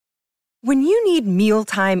When you need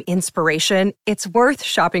mealtime inspiration, it's worth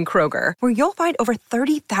shopping Kroger, where you'll find over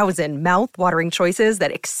 30,000 mouth-watering choices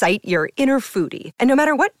that excite your inner foodie. And no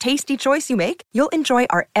matter what tasty choice you make, you'll enjoy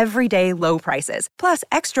our everyday low prices, plus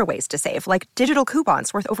extra ways to save, like digital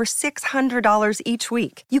coupons worth over $600 each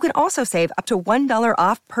week. You can also save up to $1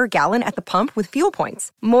 off per gallon at the pump with fuel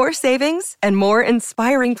points. More savings and more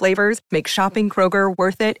inspiring flavors make shopping Kroger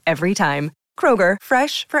worth it every time. Kroger,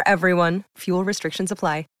 fresh for everyone. Fuel restrictions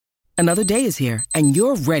apply. Another day is here, and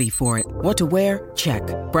you're ready for it. What to wear? Check.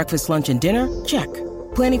 Breakfast, lunch, and dinner? Check.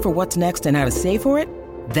 Planning for what's next and how to save for it?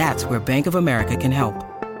 That's where Bank of America can help.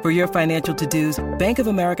 For your financial to-dos, Bank of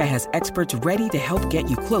America has experts ready to help get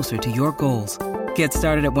you closer to your goals. Get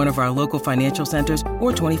started at one of our local financial centers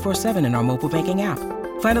or 24/7 in our mobile banking app.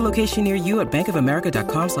 Find a location near you at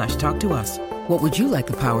bankofamerica.com/talktous. What would you like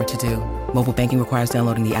the power to do? Mobile banking requires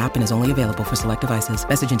downloading the app and is only available for select devices.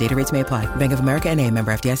 Message and data rates may apply. Bank of America N.A.,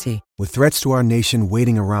 member FDIC. With threats to our nation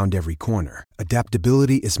waiting around every corner,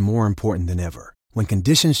 adaptability is more important than ever. When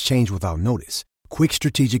conditions change without notice, quick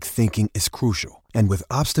strategic thinking is crucial. And with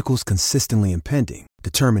obstacles consistently impending,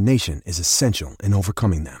 determination is essential in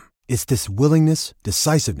overcoming them. It's this willingness,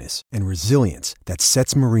 decisiveness, and resilience that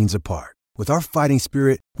sets Marines apart. With our fighting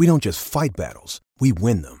spirit, we don't just fight battles, we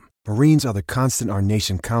win them. Marines are the constant our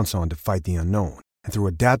nation counts on to fight the unknown. And through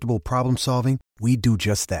adaptable problem solving, we do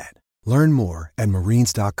just that. Learn more at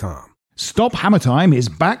marines.com. Stop Hammer Time is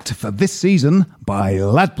backed for this season by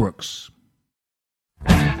Ladbrokes.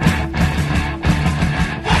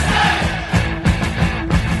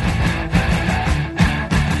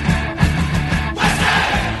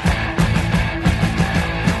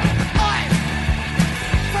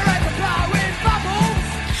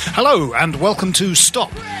 Hello and welcome to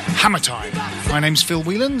Stop Hammer Time. My name's Phil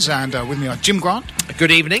Whelans and with me are Jim Grant.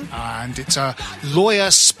 Good evening. And it's a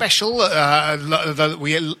lawyer special of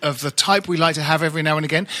the type we like to have every now and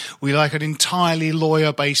again. We like an entirely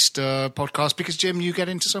lawyer-based podcast because, Jim, you get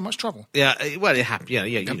into so much trouble. Yeah, well,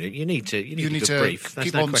 you need to brief.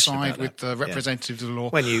 Keep on side with the representatives of the law.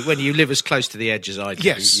 When you live as close to the edge as I do,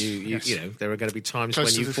 yes, you know there are going to be times when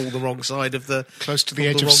you fall the wrong side of the close to the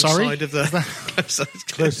edge of Surrey,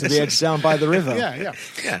 close to the edge down by the river. Yeah.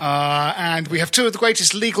 And we have two of the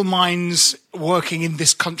greatest legal minds working in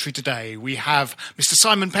this country today. We have Mr.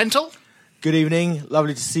 Simon Pentle. Good evening.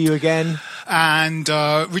 Lovely to see you again. And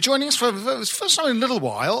rejoining us for the first time in a little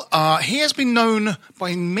while, he has been known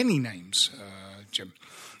by many names, Jim.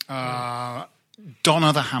 Donna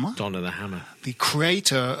the Hammer. Donna the Hammer. The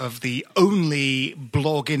creator of the only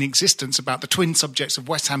blog in existence about the twin subjects of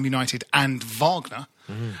West Ham United and Wagner.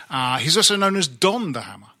 Mm. He's also known as Don the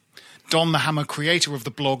Hammer. Don the Hammer, creator of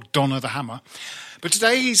the blog Donna the Hammer. But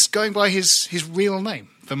today he's going by his real name.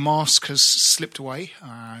 The mask has slipped away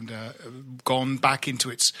and gone back into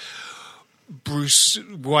its Bruce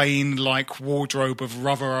Wayne-like wardrobe of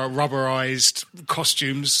rubberized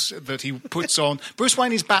costumes that he puts on. Bruce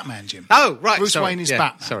Wayne is Batman, Jim. Oh, right. Bruce Wayne is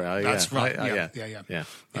Batman. Sorry, that's right. Yeah.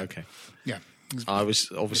 Okay. Yeah. I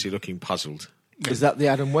was obviously looking puzzled. Is that the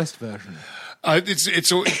Adam West version?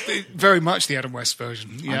 It's very much the Adam West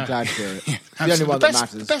version. Yeah. I'm glad to hear it. Yeah, the only one that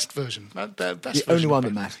matters. The best version. The only one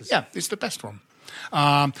that matters. Yeah, it's the best one.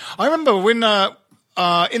 I remember when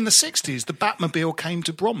in the 60s, the Batmobile came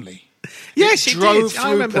to Bromley. Yes, it drove did.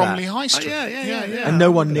 through Bromley High Street. Yeah. And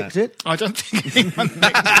no one nicked it? I don't think anyone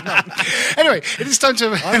nicked it, no. Anyway, it is time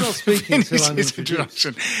to I'm not speaking finish until I'm his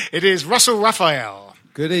introduction. It is Russell Raphael.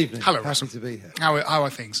 Good evening. Hello, Happy Russell. to be here. How are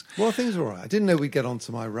things? Well, things are all right. I didn't know we'd get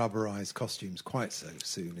onto my rubberized costumes quite so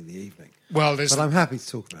soon in the evening. Well, but I'm happy to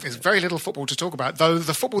talk about it. There's very little football to talk about, though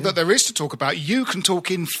the football that there is to talk about, you can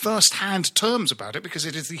talk in first-hand terms about it because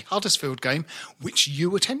it is the Huddersfield game which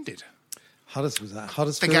you attended. Was that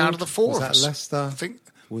Huddersfield? I think out of the four of us. Was that Leicester? I think,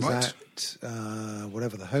 was that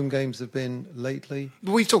whatever the home games have been lately?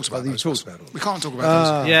 We've talked about those. We can't talk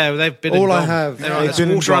about those. Yeah, they've been all and I gone. have. There's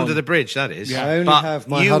water under the bridge, that is. Yeah, I only but have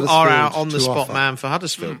my you Huddersfield are our on-the-spot offer. man for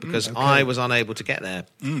Huddersfield because I was unable to get there.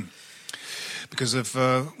 Because of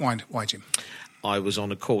why, Jim? I was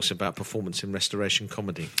on a course about performance in restoration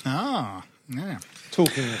comedy. Ah, yeah.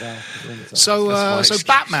 Talking about performance. So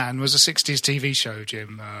Batman was a 60s TV show,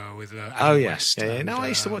 Jim, with Adam West. Yeah. No, I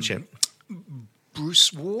used to watch it.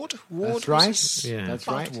 Bruce Ward? That's right. Yeah. That's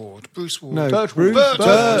right. Ward. Bruce Ward. No, Burt Bruce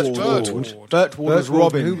Ward. Burt Ward was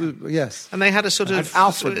Robin. Yes. And they had a sort of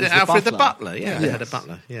Alfred the Butler. Yeah, they had a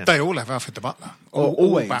butler. Yeah. They all have Alfred the Butler.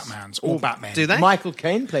 Always. All Batmans. All Batmen. Do they? Michael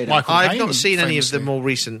Caine played it. I've not seen any of the more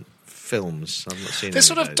recent films. I've not seen. They're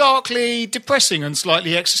sort of darkly depressing and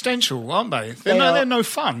slightly existential, aren't they? They're no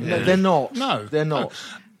fun. No, they're not. No. They're not.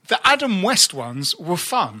 The Adam West ones were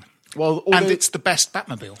fun. Well, and it's the best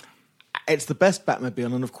Batmobile. It's the best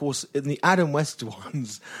Batmobile, and of course, in the Adam West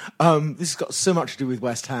ones, this has got so much to do with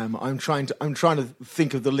West Ham. I'm trying to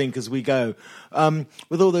think of the link as we go.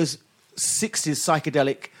 With all those 60s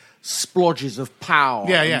psychedelic splodges of power,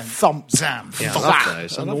 and thump, zam,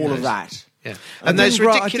 thwack, and all of that. Yeah, and those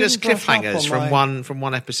ridiculous cliffhangers from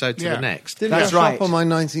one episode to the next. That's right. On my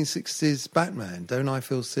 1960s Batman, don't I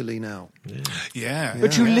feel silly now? Yeah.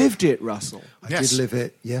 But you lived it, Russell. I did live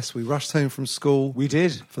it. Yes, we rushed home from school. We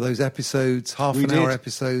did for those episodes, half-an-hour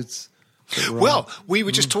episodes. Well, we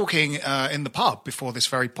were just talking in the pub before this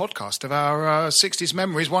very podcast of our 60s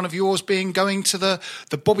memories, one of yours being going to the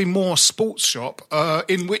Bobby Moore sports shop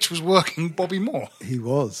in which was working Bobby Moore. He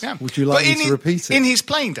was. Yeah. Would you like me to repeat it? In his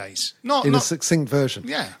playing days. Not a succinct version.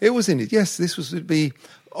 Yeah. It was in it. Yes, would be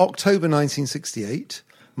October 1968.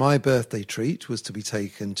 My birthday treat was to be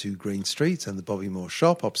taken to Green Street and the Bobby Moore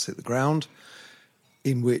shop opposite the ground,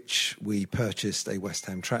 in which we purchased a West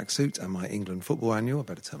Ham tracksuit and my England football annual. I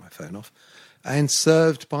better turn my phone off. And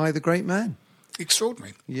served by the great man.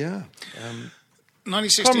 Extraordinary. Yeah.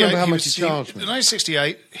 1968. Can't remember how much he charged me.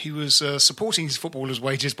 1968, he was supporting his footballers'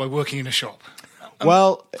 wages by working in a shop.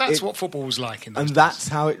 That's what football was like in those days. That's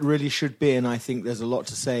how it really should be. And I think there's a lot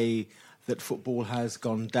to say that football has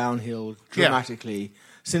gone downhill dramatically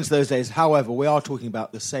since those days. However, we are talking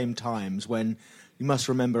about the same times when, you must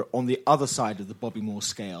remember, on the other side of the Bobby Moore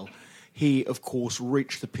scale, he, of course,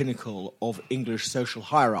 reached the pinnacle of English social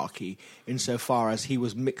hierarchy insofar as he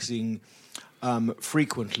was mixing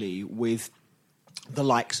frequently with the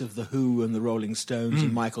likes of The Who and the Rolling Stones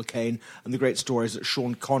and Michael Caine, and the great stories that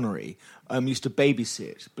Sean Connery used to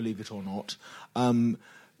babysit, believe it or not,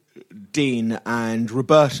 Dean and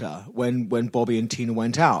Roberta when Bobby and Tina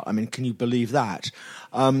went out. I mean, can you believe that?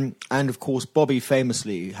 And, of course, Bobby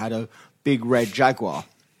famously had a big red Jaguar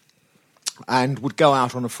and would go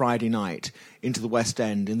out on a Friday night into the West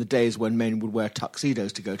End in the days when men would wear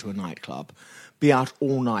tuxedos to go to a nightclub, be out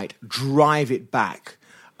all night, drive it back,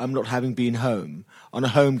 not having been home, on a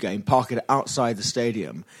home game, park it outside the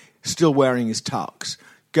stadium, still wearing his tux,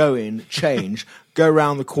 go in, change, go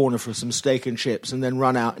round the corner for some steak and chips, and then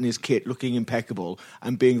run out in his kit looking impeccable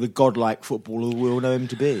and being the godlike footballer we all know him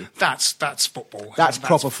to be. That's football. That's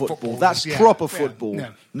proper football. That's proper football.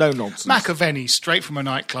 Yeah. No nonsense. McAvenny, straight from a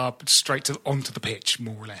nightclub, straight onto the pitch,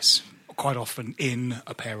 more or less. Quite often in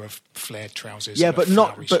a pair of flared trousers. Yeah, but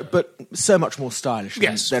so much more stylish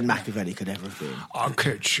than McAvenny could ever have been. Our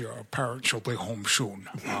kids, your parents will be home soon.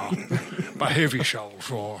 Behave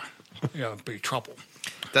yourselves or be trouble.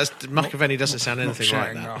 McAvenny doesn't sound anything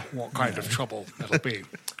like that. What kind of trouble that'll be?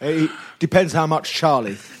 It depends how much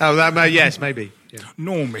Charlie. Oh, yes, maybe. Yeah.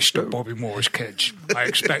 No, Mr. Bobby Moore's kids. I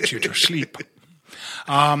expect you to sleep.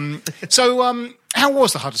 So, how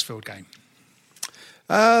was the Huddersfield game?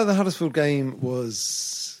 The Huddersfield game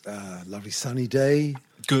was a lovely sunny day.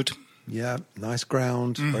 Good. Yeah, nice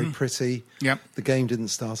ground, very pretty. Yep. The game didn't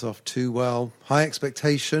start off too well. High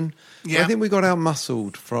expectation. Yeah. I think we got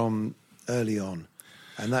out-muscled from early on,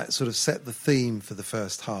 and that sort of set the theme for the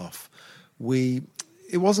first half.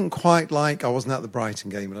 It wasn't quite like, I wasn't at the Brighton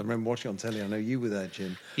game, but I remember watching it on telly. I know you were there,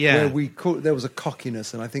 Jim. Yeah. Where there was a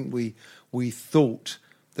cockiness, and I think we thought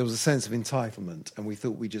there was a sense of entitlement, and we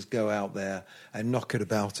thought we'd just go out there and knock it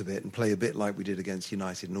about a bit and play a bit like we did against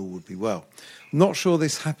United and all would be well. Not sure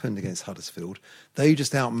this happened against Huddersfield. They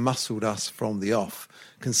just out-muscled us from the off,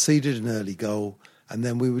 conceded an early goal, and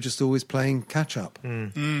then we were just always playing catch-up.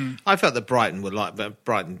 I felt that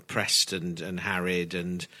Brighton pressed and harried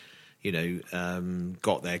and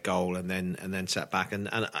got their goal and then sat back. And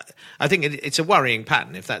I think it's a worrying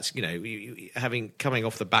pattern if that's, coming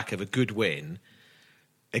off the back of a good win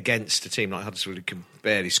against a team like Huddersfield who can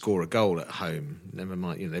barely score a goal at home. Never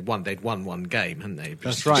mind, they'd won one game, hadn't they?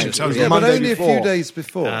 That's right. But only a few days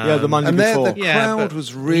before. The Monday before. The crowd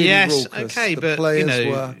was really raucous. Okay, the but players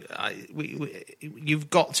were. You've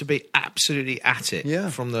got to be absolutely at it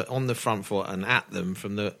on the front foot and at them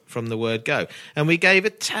from the word go. And we gave a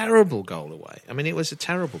terrible goal away. I mean, it was a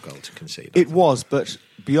terrible goal to concede. It was, but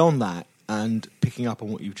beyond that, and picking up on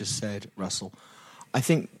what you've just said, Russell, I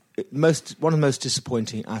think one of the most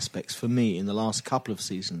disappointing aspects for me in the last couple of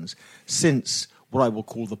seasons, since what I will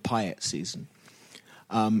call the Payet season,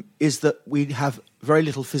 is that we have very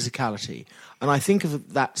little physicality. And I think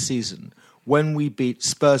of that season when we beat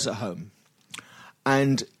Spurs at home,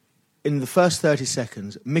 and in the first 30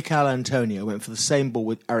 seconds, Mikel Antonio went for the same ball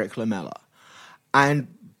with Eric Lamela and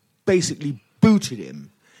basically booted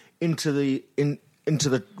him into the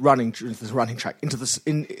running track, into the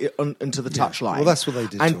touchline. Well, that's what they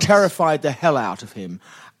did, and terrified the hell out of him.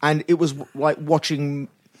 And it was like watching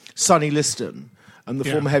Sonny Liston and the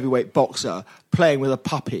former heavyweight boxer playing with a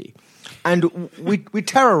puppy. And we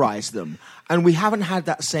terrorise them, and we haven't had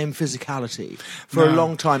that same physicality for a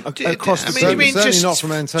long time across the do you mean certainly just, not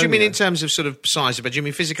from Antonio. Do you mean in terms of sort of size, but do you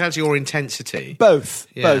mean physicality or intensity? Both,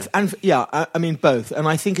 and I mean both. And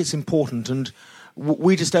I think it's important, and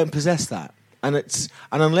we just don't possess that. And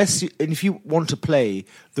if you want to play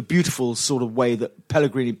the beautiful sort of way that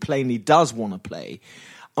Pellegrini plainly does want to play,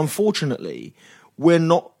 unfortunately, we're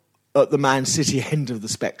not at the Man City end of the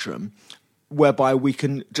spectrum, whereby we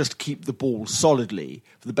can just keep the ball solidly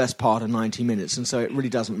for the best part of 90 minutes. And so it really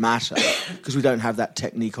doesn't matter because we don't have that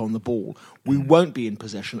technique on the ball. We won't be in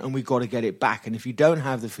possession, and we've got to get it back. And if you don't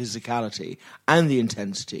have the physicality and the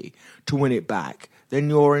intensity to win it back, then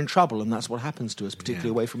you're in trouble, and that's what happens to us, particularly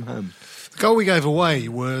away from home. The goal we gave away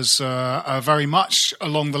was very much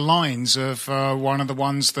along the lines of one of the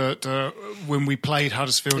ones that when we played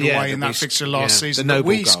Huddersfield away in that fixture last season that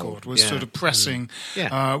we scored, was sort of pressing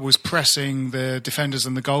the defenders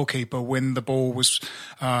and the goalkeeper when the ball was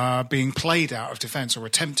being played out of defence or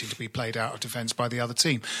attempting to be played out of defence by the other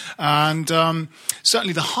team. And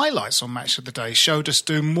certainly the highlights on Match of the Day showed us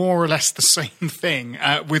do more or less the same thing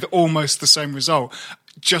with almost the same result.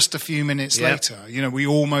 Just a few minutes later, we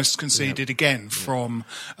almost conceded again from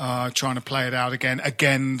trying to play it out again.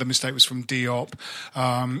 Again, the mistake was from Diop.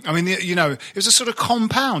 It was a sort of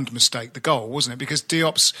compound mistake, the goal, wasn't it? Because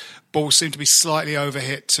Diop's ball seemed to be slightly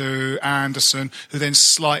overhit to Anderson, who then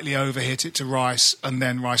slightly overhit it to Rice, and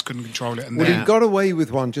then Rice couldn't control it. And he got away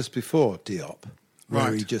with one just before Diop,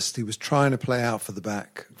 where Right. he was trying to play out from the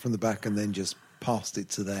back, and then just passed it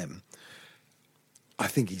to them. I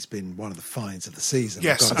think he's been one of the finds of the season.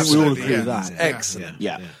 Yes, I think we all agree with that. Excellent.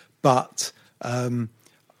 Yeah. But, and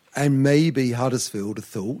maybe Huddersfield have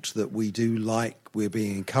thought that we're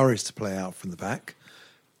being encouraged to play out from the back,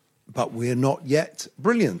 but we're not yet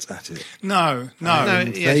brilliant at it. No.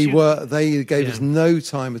 They gave us no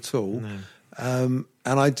time at all. No.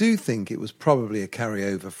 And I do think it was probably a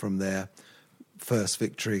carryover from their first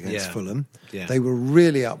victory against Fulham. Yeah. They were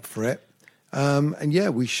really up for it.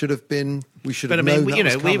 We should have been. We should have known that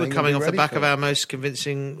was coming. We were coming off the back of it. our most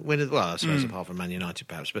convincing win of, well, I suppose apart from Man United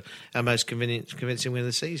perhaps, but our most convincing win of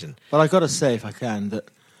the season. But I've got to say, if I can, that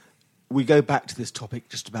we go back to this topic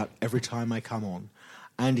just about every time I come on,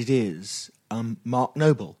 and it is Mark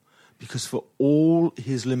Noble, because for all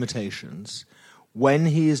his limitations, when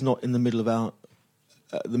he is not in the middle of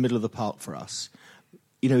the park for us,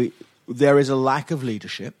 there is a lack of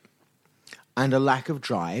leadership and a lack of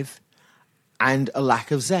drive and a lack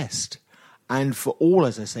of zest. And for all,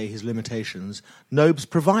 as I say, his limitations, Nobes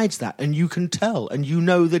provides that. And you can tell, and you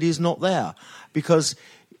know that he's not there. Because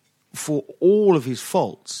for all of his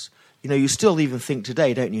faults, you still even think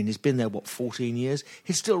today, don't you, and he's been there, 14 years?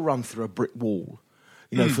 He's still run through a brick wall,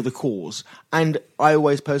 for the cause. And I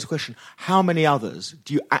always pose the question, how many others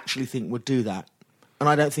do you actually think would do that? And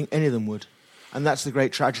I don't think any of them would. And that's the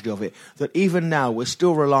great tragedy of it, that even now we're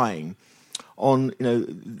still relying on,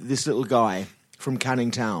 this little guy from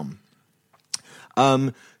Canning Town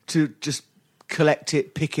to just collect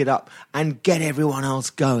it, pick it up, and get everyone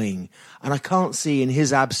else going. And I can't see in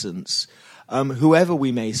his absence, whoever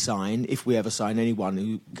we may sign, if we ever sign anyone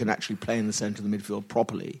who can actually play in the centre of the midfield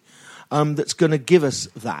properly, that's going to give us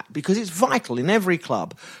that. Because it's vital in every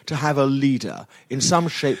club to have a leader in some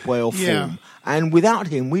shape, way or form. And without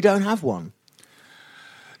him, we don't have one.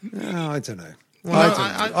 No, I don't know. Well,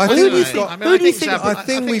 I think we've got. I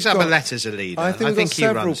think Zabaletta's a leader. I think we've got he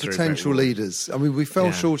several runs through potential very well. leaders. I mean, we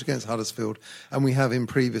fell short against Huddersfield, and we have in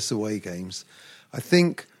previous away games. I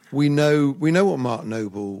think we know what Mark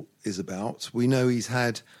Noble is about. We know he's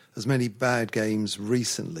had as many bad games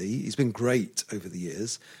recently. He's been great over the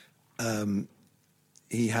years.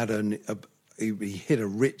 He hit a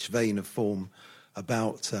rich vein of form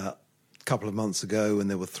about couple of months ago,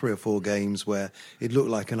 and there were 3 or 4 games where it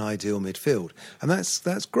looked like an ideal midfield, and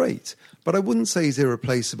that's great. But I wouldn't say he's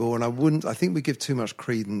irreplaceable, and I think we give too much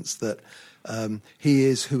credence that he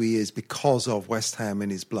is who he is because of West Ham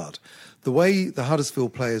in his blood. The way the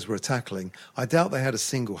Huddersfield players were tackling, I doubt they had a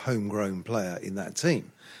single homegrown player in that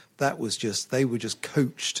team. They were just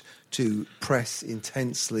coached to press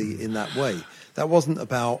intensely in that way. That wasn't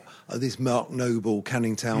about this Mark Noble,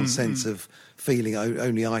 Canning Town sense of feeling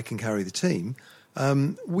only I can carry the team.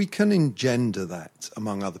 We can engender that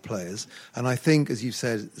among other players. And I think, as you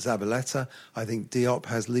said, Zabaleta, I think Diop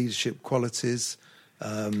has leadership qualities.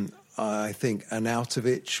 I think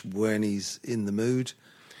Arnautovic, when he's in the mood,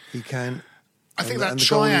 he can. I think that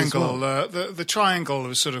triangle, the triangle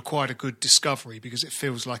was sort of quite a good discovery because it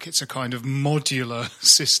feels like it's a kind of modular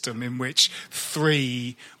system in which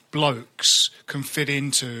 3 blokes can fit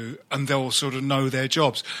into, and they'll sort of know their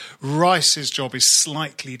jobs. Rice's job is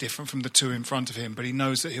slightly different from the two in front of him, but he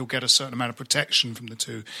knows that he'll get a certain amount of protection from the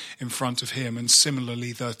two in front of him, and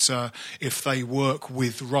similarly that if they work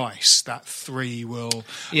with Rice, that three will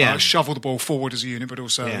shovel the ball forward as a unit, but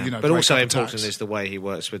also but also important is the way he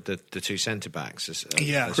works with the two centre backs as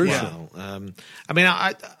well. I mean,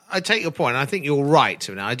 I take your point. I think you're right.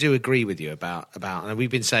 And I do agree with you about, and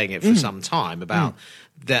we've been saying it for some time about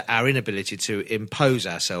our inability to impose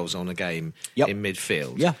ourselves on a game in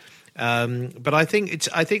midfield. Yeah. But I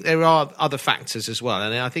think there are other factors as well,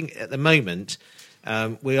 and I think at the moment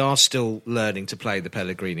we are still learning to play the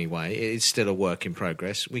Pellegrini way. It is still a work in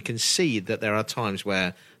progress. We can see that there are times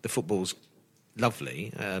where the football's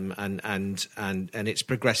lovely and it's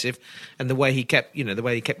progressive, and the way he kept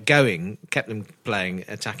going, kept them playing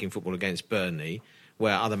attacking football against Burnley,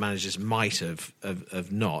 where other managers might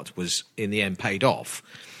have not, was in the end paid off.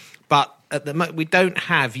 But at the moment, we don't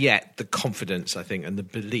have yet the confidence, I think, and the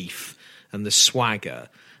belief and the swagger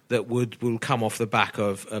that will come off the back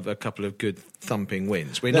of a couple of good thumping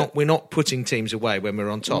wins. We're not putting teams away when we're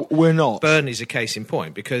on top. We're not. Burnley's a case in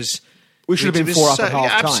point, because we should have been 4 up at half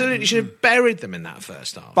time. Absolutely, should have buried them in that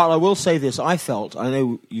first half. But I will say this: I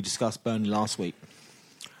know you discussed Burnley last week.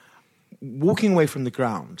 Walking away from the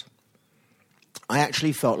ground, I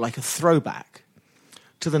actually felt like a throwback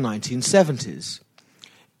to the 1970s.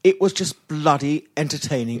 It was just bloody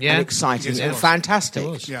entertaining and exciting and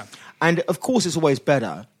fantastic. Yeah. And of course, it's always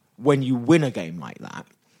better when you win a game like that.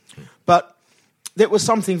 But there was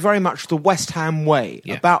something very much the West Ham way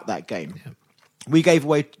about that game. Yeah. We gave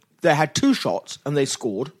away. They had 2 shots and they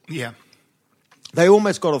scored. Yeah. They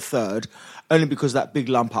almost got a third, only because that big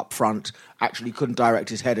lump up front actually couldn't direct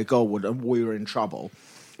his header goalward, and we were in trouble.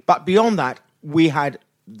 But beyond that, we had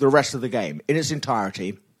the rest of the game in its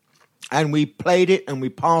entirety, and we played it and we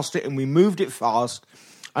passed it and we moved it fast,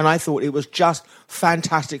 and I thought it was just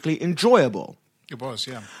fantastically enjoyable. It was,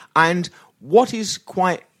 yeah. And what is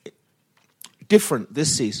quite different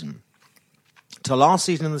this season to last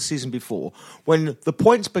season and the season before, when the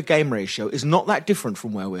points per game ratio is not that different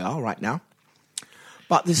from where we are right now,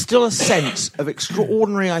 but there's still a sense of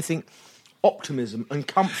extraordinary, I think, optimism and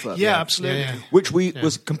comfort. Yeah, absolutely. Which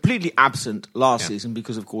was completely absent last season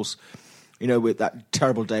because, of course, with that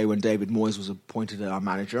terrible day when David Moyes was appointed our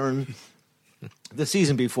manager, and the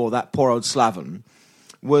season before that, poor old Slaven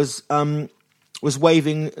was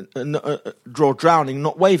waving, drowning,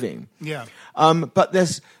 not waving. Yeah. But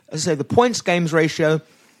there's, as I say, the points games ratio,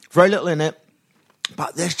 very little in it,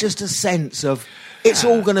 but there's just a sense of it's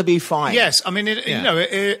all going to be fine. Yes, I mean, a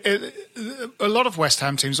lot of West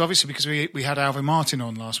Ham teams, obviously, because we had Alvin Martin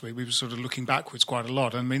on last week, we were sort of looking backwards quite a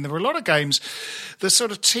lot. I mean, there were a lot of games, the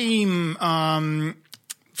sort of team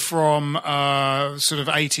from sort of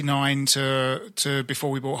 89 to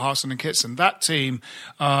before we bought Harston and Kitson, that team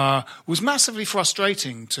was massively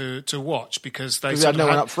frustrating to watch because they had no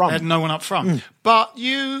one up front. They had no one up front. But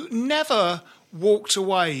you never walked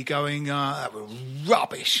away going, that was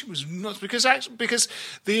rubbish. It was not, because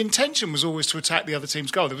the intention was always to attack the other team's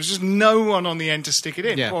goal. There was just no one on the end to stick it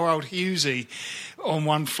in. Poor old Husey on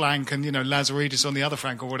one flank and Lazaridis on the other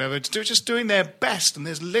flank or whatever, just doing their best, and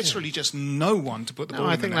there's literally just no one to put the ball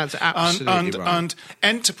in. I think that's absolutely right. And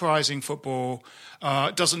enterprising football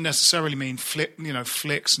doesn't necessarily mean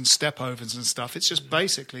flicks and step-overs and stuff. It's just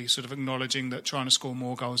basically sort of acknowledging that trying to score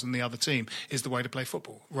more goals than the other team is the way to play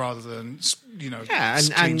football, rather than and in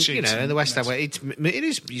the West Ham way, it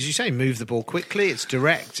is, as you say, move the ball quickly. It's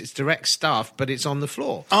direct stuff, but it's on the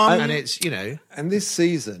floor, and it's And this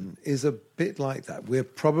season is a bit like that. We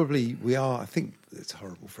are. I think it's a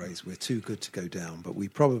horrible phrase. We're too good to go down, but we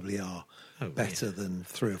probably are better than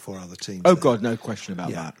 3 or 4 other teams. Oh God, no question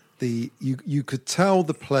about that. You could tell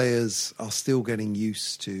the players are still getting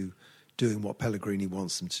used to doing what Pellegrini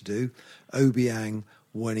wants them to do. Obiang,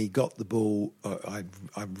 when he got the ball, I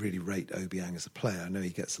really rate Obiang as a player. I know he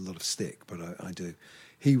gets a lot of stick, but I do.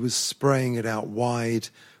 He was spraying it out wide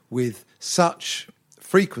with such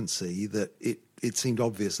frequency that it seemed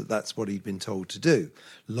obvious that that's what he'd been told to do.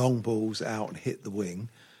 Long balls out and hit the wing.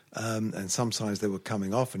 And sometimes they were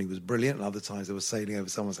coming off and he was brilliant, and other times they were sailing over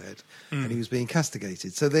someone's head and he was being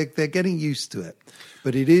castigated. So they're getting used to it.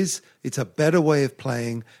 But it's a better way of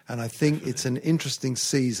playing, and I think it's an interesting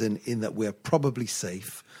season in that we're probably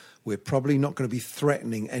safe. We're probably not going to be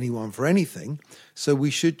threatening anyone for anything. So we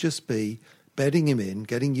should just be bedding him in,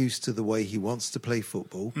 getting used to the way he wants to play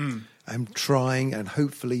football, and trying and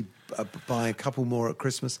hopefully buy a couple more at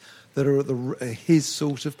Christmas that are his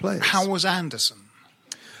sort of players. How was Anderson?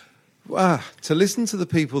 To listen to the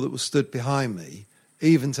people that were stood behind me,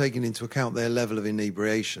 even taking into account their level of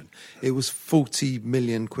inebriation, it was 40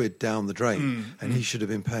 million quid down the drain, and he should have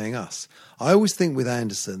been paying us. I always think with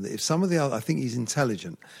Anderson that if some of the other, I think he's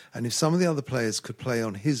intelligent, and if some of the other players could play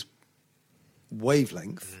on his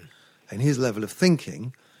wavelength and his level of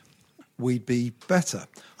thinking, we'd be better.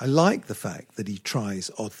 I like the fact that he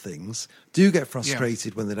tries odd things, do get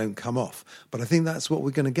frustrated when they don't come off, but I think that's what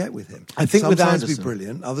we're going to get with him. I think sometimes with Anderson, be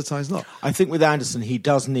brilliant, other times not. I think with Anderson, he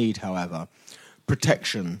does need, however,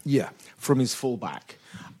 protection from his fullback.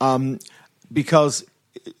 Because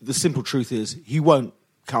the simple truth is he won't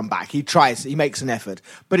come back. He tries, he makes an effort,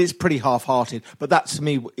 but it's pretty half-hearted. But that, to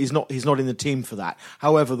me, he's not in the team for that.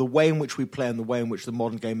 However, the way in which we play and the way in which the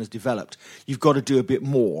modern game has developed, you've got to do a bit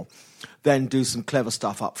more than do some clever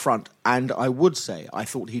stuff up front. And I would say I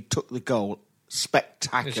thought he took the goal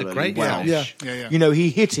spectacularly well. You know, he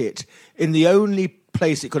hit it in the only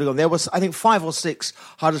place it could have gone. There was, I think, 5 or 6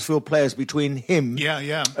 Huddersfield players between him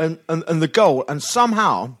and the goal, and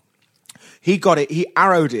somehow he got it, he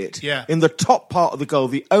arrowed it in the top part of the goal,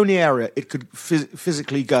 the only area it could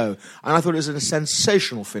physically go. And I thought it was a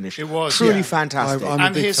sensational finish. It was. Truly fantastic.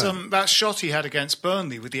 And his that shot he had against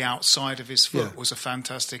Burnley with the outside of his foot was a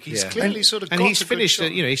fantastic. He's clearly sort of got he's finished,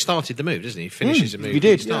 he started the move, doesn't he? He finishes a move. He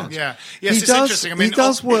did, Yes, he it's interesting. I mean, he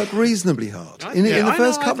does work reasonably hard. In the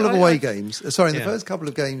first couple of away games, in the first couple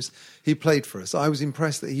of games he played for us, I was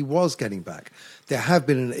impressed that he was getting back. There have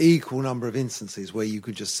been an equal number of instances where you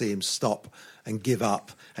could just see him stop and give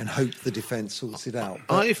up and hope the defence sorts it out.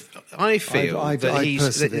 I feel that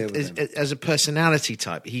he's as a personality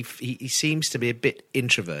type, he seems to be a bit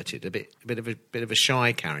introverted, a bit of a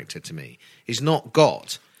shy character to me. He's not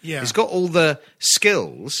got. He's got all the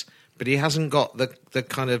skills, but he hasn't got the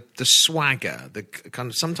kind of the swagger. The kind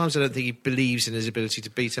of, sometimes I don't think he believes in his ability to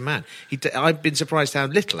beat a man. I've been surprised how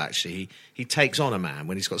little actually he takes on a man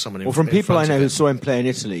when he's got someone. Well, from people I know who saw him play in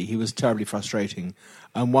Italy, he was terribly frustrating.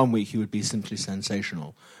 And one week he would be simply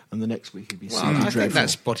sensational, and the next week he'd be simply dreadful. I think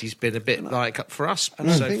that's what he's been a bit like for us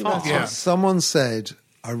and so I think far. That's what someone said,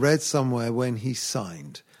 I read somewhere when he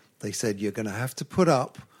signed, they said you're going to have to put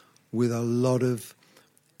up with a lot of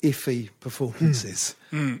iffy performances,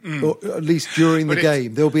 or at least during the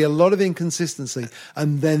game. There'll be a lot of inconsistency,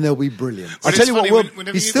 and then there'll be brilliance. I'll tell you what,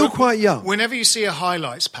 he's still quite young. Whenever you see a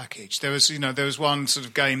highlights package, there was one sort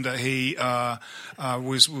of game that he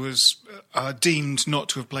was deemed not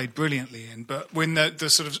to have played brilliantly in, but when the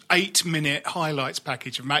sort of 8-minute highlights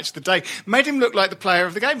package of Match of the Day made him look like the player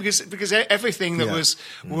of the game because everything that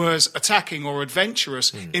was attacking or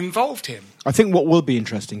adventurous involved him. I think what will be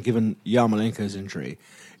interesting, given Yarmolenko's injury,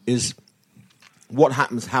 is what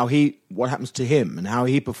happens to him and how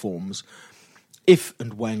he performs if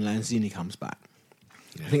and when Lanzini comes back.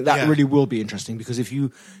 I think that really will be interesting, because if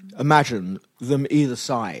you imagine them either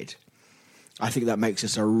side, I think that makes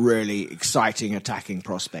this a really exciting attacking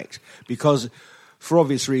prospect, because for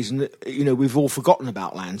obvious reason, we've all forgotten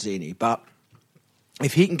about Lanzini, but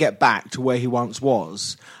if he can get back to where he once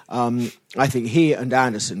was, I think he and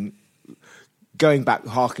Anderson,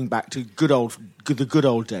 harking back to the good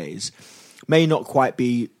old days, may not quite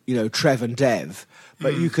be, Trev and Dev,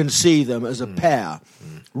 but you can see them as a pair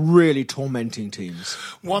really tormenting teams.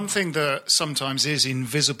 One thing that sometimes is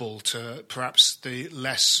invisible to perhaps the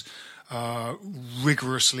less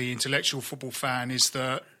rigorously intellectual football fan is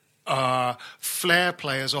that flair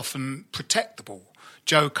players often protect the ball.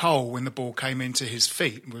 Joe Cole, when the ball came into his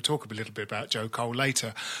feet, and we'll talk a little bit about Joe Cole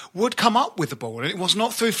later, would come up with the ball. And it was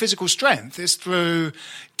not through physical strength, it's through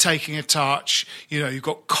taking a touch. You've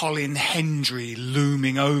got Colin Hendry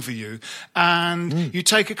looming over you, and you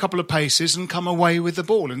take a couple of paces and come away with the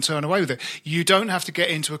ball and turn away with it. You don't have to get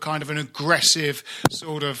into a kind of an aggressive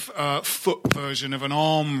sort of foot version of an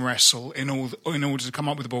arm wrestle in order to come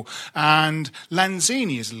up with the ball. And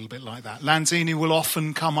Lanzini is a little bit like that. Lanzini will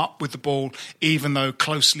often come up with the ball, even though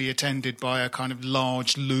closely attended by a kind of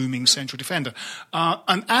large looming central defender.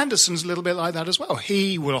 And Anderson's a little bit like that as well.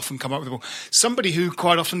 He will often come up with the ball. Somebody who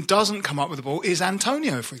quite often doesn't come up with the ball is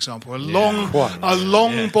Antonio, for example. A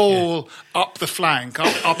long ball up the flank,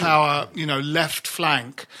 up our left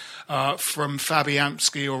flank. From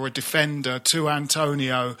Fabianski or a defender to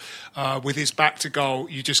Antonio with his back to goal,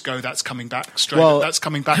 you just go, that's coming back straight. That's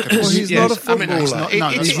coming back at us. Well, he's not a footballer.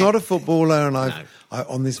 He's not a footballer, and I,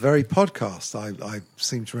 on this very podcast, I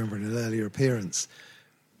seem to remember in an earlier appearance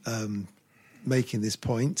making this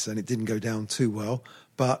point, and it didn't go down too well.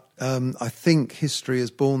 But I think history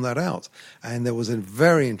has borne that out. And there was a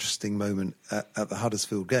very interesting moment at the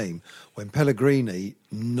Huddersfield game when Pellegrini,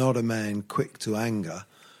 not a man quick to anger,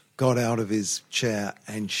 got out of his chair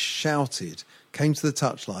and shouted, came to the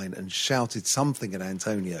touchline and shouted something at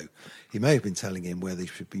Antonio. He may have been telling him where they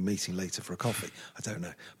should be meeting later for a coffee. I don't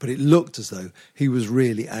know. But it looked as though he was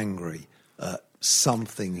really angry at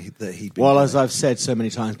something that he'd been Well, doing. as I've said so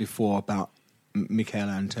many times before about Michail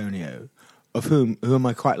Antonio, of whom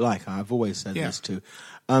I quite like, I've always said this too,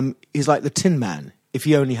 he's like the Tin Man if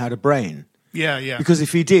he only had a brain. Yeah. Because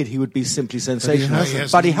if he did, he would be simply sensational.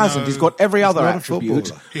 hasn't. But he hasn't. He's got every other not a attribute.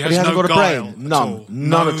 footballer. He but has he hasn't no got a guile brain. at None. all. None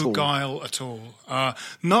no at all. guile at all.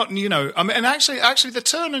 Not, you know, I mean, and actually the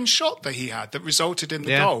turn and shot that he had that resulted in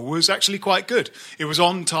the goal was actually quite good. It was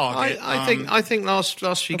on target. I think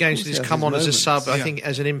last few games course he's he has come his on as a moments. sub. I Yeah. think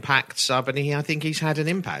as an impact sub, and I think he's had an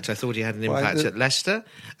impact. I thought he had an Well, impact the- at Leicester,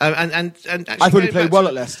 and actually I thought he going played back well to-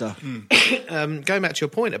 at Leicester. Going back to your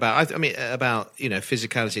point about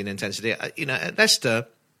physicality and intensity, at Leicester,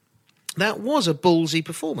 that was a ballsy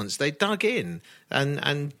performance. They dug in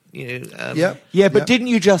and Yep. Yeah, but Yep. didn't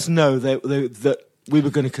you just know that we were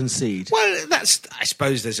going to concede? Well, I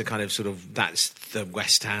suppose there's a kind of sort of that's the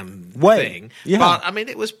West Ham Way. thing. Yeah. But I mean,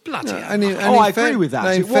 it was bloody. I agree with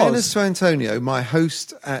that. In It fairness was. to Antonio, my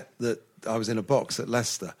host I was in a box at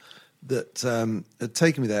Leicester that had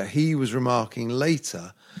taken me there. He was remarking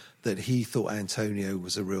later that he thought Antonio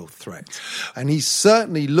was a real threat, and he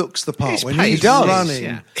certainly looks the part His when pace he's is, running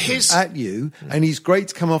yeah. at you, and he's great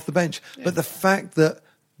to come off the bench. But the fact that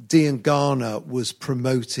Dean Garner was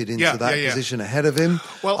promoted into Yeah, that yeah, yeah. position ahead of him.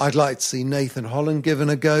 Well- I'd like to see Nathan Holland given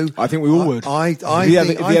a go. I think we all would. I If he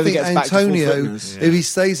ever think gets back to full Antonio, fitness. if he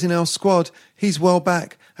stays in our squad, he's well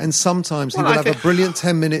back. And sometimes he Well, will I have a think- brilliant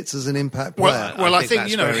 10 minutes as an impact player. Well, I think think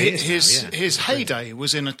that's you know where he is now, yeah. his heyday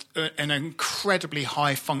was in an incredibly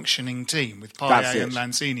high functioning team with That's Payet it. and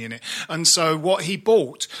Lanzini in it, and so what he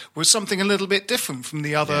bought was something a little bit different from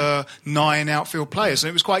the other 9 outfield players, and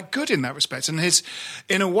it was quite good in that respect. And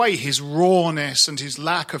in a way, his rawness and his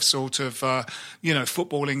lack of sort of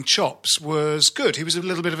footballing chops was good. He was a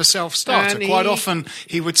little bit of a self-starter. And Quite he- often,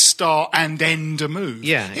 he would start and end a move.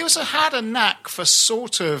 Yeah. He had a knack for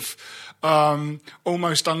sort of.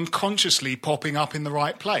 Almost unconsciously popping up in the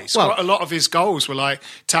right place. Well- Quite a lot of his goals were like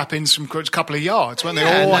tap-ins from a couple of yards, weren't they?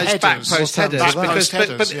 Yeah, All and those headers. back post headers. Back because- post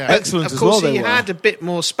headers, but yeah. Excellent of as course, well he they were. had a bit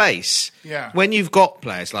more space. Yeah. When you've got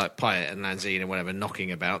players like Payet and Lanzini and whatever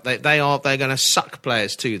knocking about, they're going to suck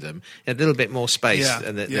players to them a little bit more space Yeah.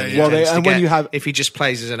 than Yeah, he yeah. tends Well, to and when get you have- if he just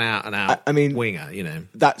plays as an out-and-out I mean, winger.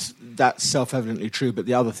 That's self-evidently true. But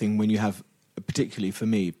the other thing, when you have, particularly for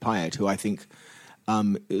me, Payet, who I think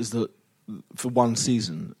is for one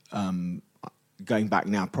season, going back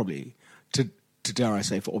now probably to dare I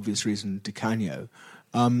say, for obvious reason, Di Canio,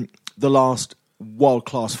 the last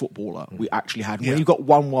world-class footballer we actually had. When Yeah. you've got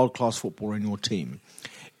one world-class footballer in your team,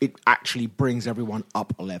 it actually brings everyone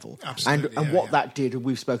up a level. Absolutely, And yeah, what yeah. that did, and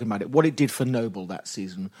we've spoken about it, what it did for Noble that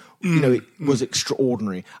season, it was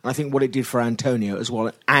extraordinary. And I think what it did for Antonio as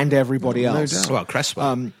well, and everybody No else. doubt. Well,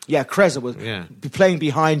 Cresswell. Cresswell was playing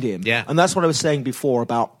behind him. Yeah. And that's what I was saying before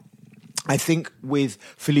about, I think with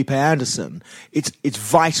Felipe Anderson, it's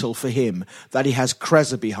vital for him that he has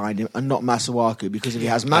Kreza behind him and not Masuaku, because if he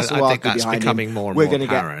has I think Masuaku that's behind becoming him, more and we're more going to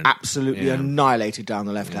get apparent. absolutely Yeah. annihilated down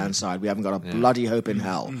the left-hand side. We haven't got a bloody hope in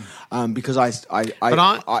hell. Because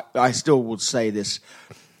But I still would say this.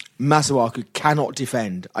 Masuaku cannot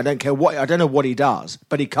defend. I don't know what he does,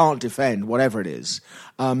 but he can't defend, whatever it is.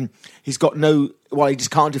 He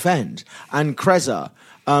just can't defend. And Kreza,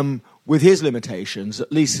 with his limitations,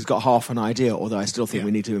 at least he's got half an idea, although I still think we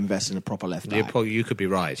need to invest in a proper left back. You could be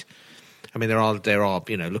right. I mean, there are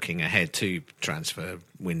looking ahead to transfer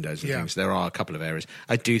windows and things. There are a couple of areas.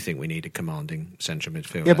 I do think we need a commanding central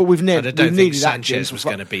midfielder. Yeah, but I don't think needed that. Sanchez James, was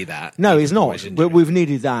going to be that. No, he's not. Always But injured. we've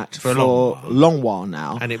needed that for a a long while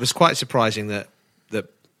now. And it was quite surprising that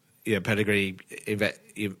Pellegrini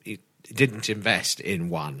didn't invest in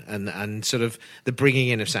one, and sort of the bringing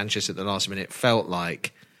in of Sanchez at the last minute felt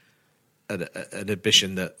like an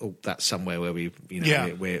admission that that's somewhere where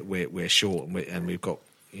we're short and we've got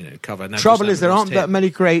cover. Now, Trouble is, there lost aren't that him. many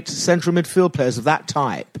great central midfield players of that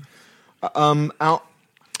type out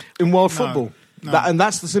in world football. No. And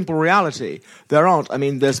that's the simple reality. There aren't. I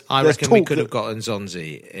mean, there's reckon talk we could that- have gotten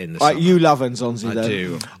Nzonzi in the summer. You love Nzonzi, I though.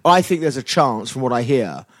 do. I think there's a chance, from what I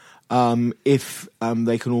hear, if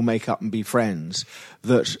they can all make up and be friends,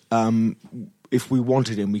 that if we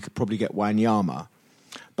wanted him, we could probably get Wanyama.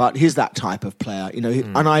 But he's that type of player, and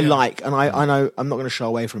I know I'm not going to shy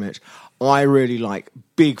away from it. I really like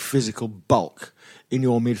big physical bulk in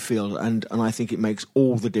your midfield, and I think it makes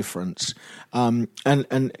all the difference. And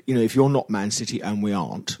if you're not Man City, and we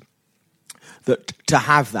aren't, that to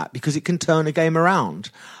have that, because it can turn a game around.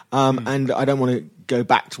 And I don't want to go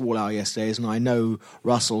back to all our yesterdays, and I know,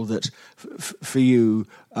 Russell, that for you,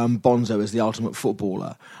 Bonzo is the ultimate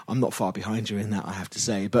footballer. I'm not far behind you in that, I have to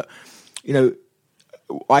say. But, you know,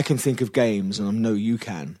 I can think of games, and I know you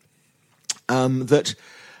can, that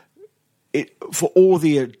for all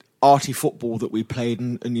the arty football that we played,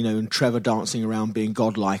 and you know, and Trevor dancing around being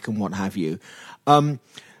godlike and what have you,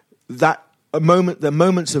 the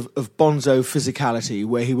moments of Bonzo physicality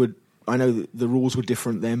where he would, I know the rules were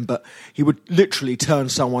different then, but he would literally turn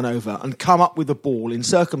someone over and come up with the ball in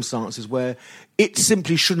circumstances where it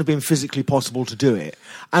simply shouldn't have been physically possible to do it,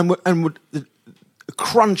 and would the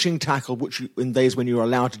crunching tackle, which in days when you were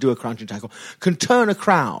allowed to do a crunching tackle, can turn a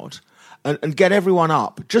crowd and get everyone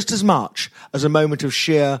up just as much as a moment of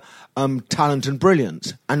sheer talent and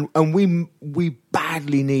brilliance. And we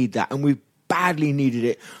badly need that, and we badly needed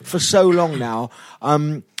it for so long now.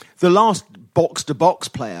 The last box-to-box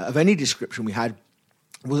player of any description we had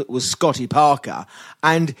was Scotty Parker,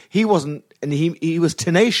 and he wasn't, and he was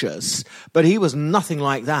tenacious, but he was nothing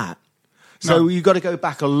like that. So you've got to go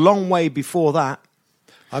back a long way before that.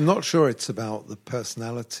 I'm not sure it's about the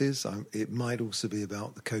personalities. It might also be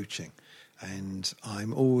about the coaching. And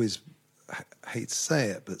I'm always, hate to say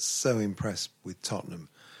it, but so impressed with Tottenham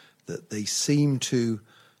that they seem to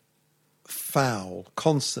foul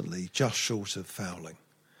constantly just short of fouling.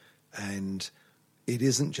 And it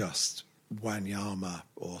isn't just Wanyama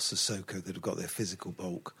or Sissoko that have got their physical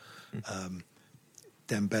bulk.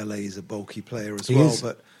 Dembele is a bulky player as well,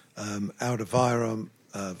 but Alderweireld,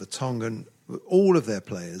 Vertonghen, all of their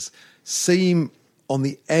players seem on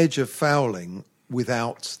the edge of fouling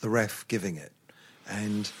without the ref giving it.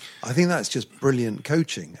 And I think that's just brilliant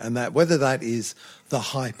coaching, and that whether that is the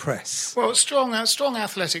high press. Well, strong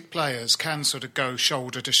athletic players can sort of go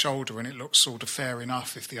shoulder to shoulder, and it looks sort of fair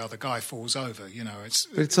enough if the other guy falls over. You know,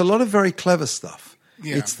 it's a lot of very clever stuff.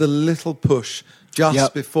 Yeah. It's the little push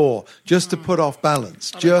just before, just to put off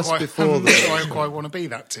balance, before. I quite want to be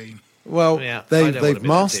that team. Well, they've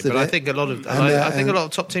mastered it. But I think a lot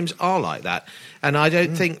of top teams are like that, and I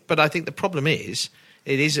don't think. But I think the problem is,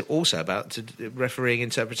 it is also about refereeing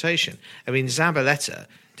interpretation. I mean, Zabaleta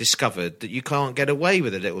discovered that you can't get away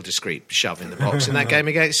with a little discreet shove in the box in that game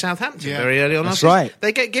against Southampton very early on. That's right.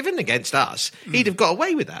 They get given against us. He'd have got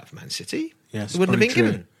away with that for Man City. Yes, it wouldn't have been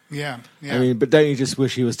given. Yeah. I mean, but don't you just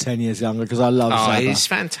wish he was 10 years younger? Because I love Zabaleta. He's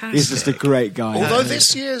fantastic. He's just a great guy. Although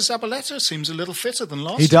this year's Zabaleta seems a little fitter than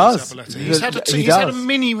last year's Zabaleta. He's had a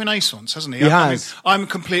mini renaissance, hasn't he? He has. I mean, I'm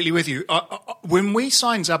completely with you. When we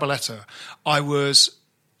signed Zabaleta, I was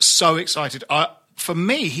so excited. For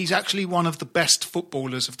me, he's actually one of the best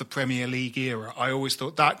footballers of the Premier League era. I always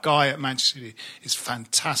thought that guy at Manchester City is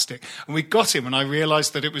fantastic. And we got him, and I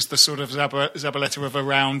realised that it was the sort of Zabaleta of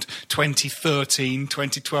around 2013,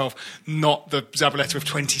 2012, not the Zabaleta of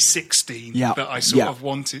 2016 that I sort of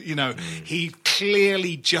wanted. You know, he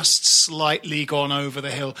clearly just slightly gone over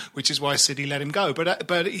the hill, which is why City let him go.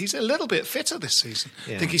 But he's a little bit fitter this season.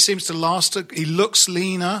 Yeah. I think he seems to last. He looks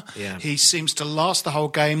leaner. Yeah. He seems to last the whole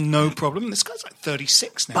game, no problem. This guy's like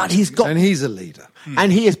 36 now. But he's a leader.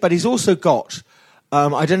 And he is, but he's also got,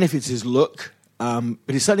 I don't know if it's his look, but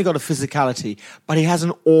he's certainly got a physicality, but he has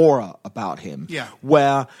an aura about him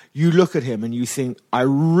where you look at him and you think, I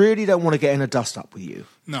really don't want to get in a dust-up with you.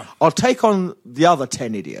 No. I'll take on the other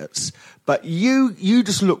 10 idiots, but you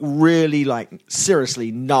just look really, like,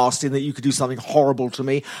 seriously nasty and that you could do something horrible to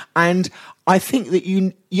me. And I think that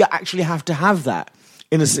you actually have to have that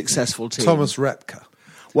in a successful team. Thomas Repka.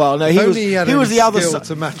 Well, no, he was the other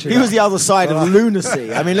side. He was the other side of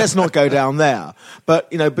lunacy. I mean, let's not go down there. But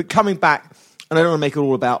but coming back, and I don't want to make it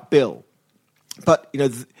all about Bill, but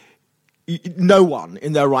no one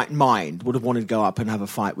in their right mind would have wanted to go up and have a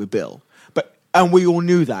fight with Bill. And we all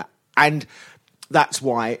knew that, and that's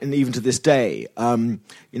why. And even to this day,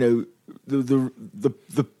 the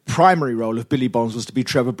primary role of Billy Bonds was to be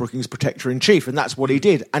Trevor Brookings' protector in chief, and that's what he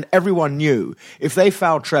did. And everyone knew if they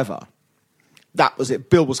fouled Trevor, that was it.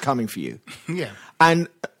 Bill was coming for you. Yeah. And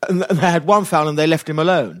they had one foul and they left him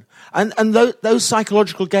alone. And those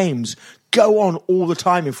psychological games go on all the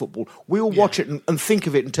time in football. We all watch it and think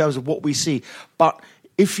of it in terms of what we see. But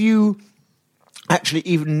if you actually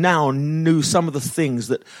even now knew some of the things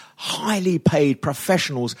that highly paid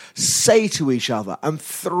professionals say to each other and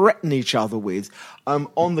threaten each other with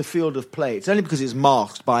on the field of play, it's only because it's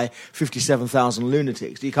masked by 57,000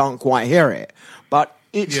 lunatics. You can't quite hear it. But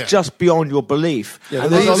it's just beyond your belief. Yeah,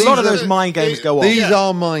 and a lot of those mind games go on. These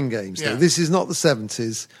are mind games, though. This is not the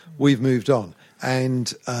 70s. We've moved on.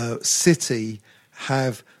 And City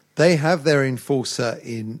have their enforcer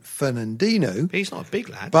in Fernandinho. He's not a big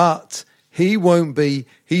lad. But He won't be.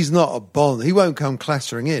 He's not a Bond. He won't come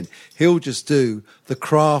clattering in. He'll just do the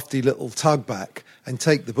crafty little tug back and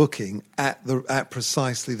take the booking at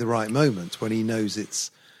precisely the right moment when he knows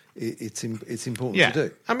it's important to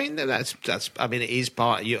do. I mean that's. I mean, it is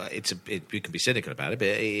part. You can be cynical about it, but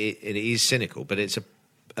it is cynical. But it's a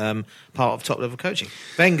part of top level coaching.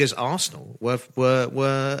 Wenger's Arsenal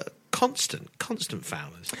were constant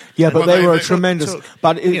foulers. Yeah, but And they were a took- tremendous.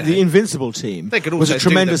 But the Invincible team They could was also a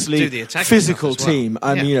tremendously do the attacking physical stuff as well. team,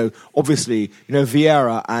 and Yeah. obviously,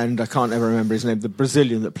 Vieira and I can't ever remember his name, the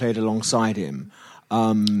Brazilian that played alongside him.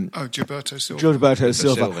 Gilberto Silva. Gilberto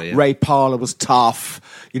Silva, Silva, yeah. Ray Parler was tough.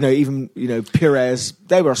 Even Pires.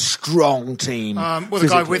 They were a strong team. Well, the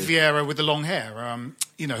guy with Vieira with the long hair,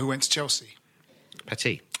 who went to Chelsea.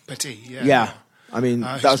 Petit. Yeah. I mean,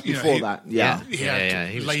 that was Who's, before that. Yeah. He had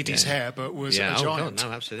he was- ladies' hair, but was a Oh, giant. God,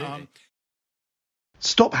 no, absolutely.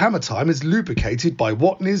 Stop Hammer Time is lubricated by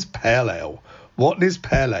Watney's Pale Ale. Watney's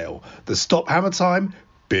Pale Ale, the Stop Hammer Time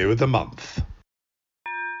beer of the month.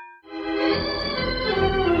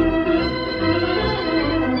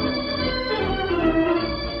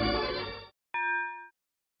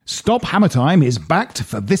 Stop Hammer Time is backed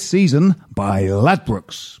for this season by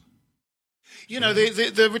Ladbrokes.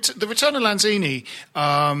 The return of Lanzini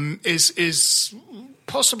is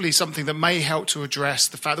possibly something that may help to address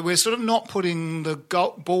the fact that we're sort of not putting the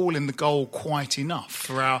ball in the goal quite enough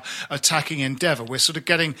for our attacking endeavour. We're sort of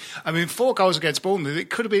getting, 4 goals against Bournemouth. It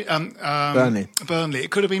could have been Burnley.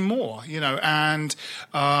 It could have been more, and.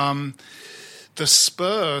 The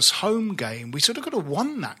Spurs home game, we sort of could have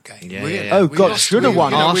won that game. Yeah, really. yeah, yeah. Oh, We God, lost- should have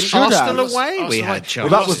won. Arsenal Should have. away, we had Well, chances.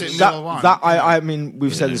 that was lost it that. 0-1. That I mean,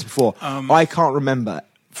 we've said this before. I can't remember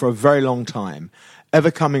for a very long time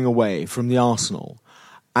ever coming away from the Arsenal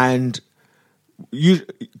and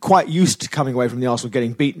quite used to coming away from the Arsenal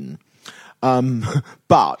getting beaten,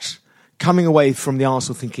 but coming away from the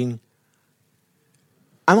Arsenal thinking,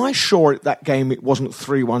 am I sure at that game it wasn't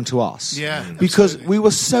 3-1 to us? Yeah, Because absolutely. we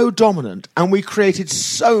were so dominant and we created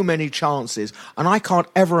so many chances, and I can't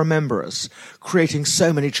ever remember us creating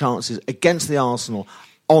so many chances against the Arsenal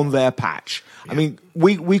on their patch. I mean,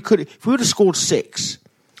 we could, if we would have scored 6,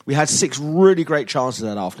 we had 6 really great chances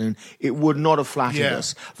that afternoon, it would not have flattered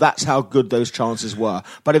us. That's how good those chances were.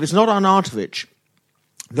 But if it's not Arnautovic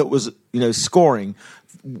that was, scoring,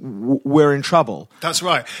 we're in trouble. That's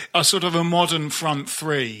right. A sort of a modern front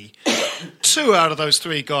three. 2 out of those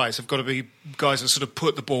 3 guys have got to be guys that sort of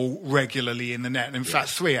put the ball regularly in the net. And in fact,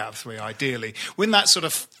 3 out of 3, ideally. When that sort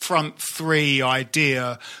of front 3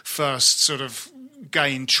 idea first sort of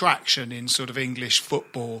gained traction in sort of English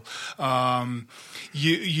football,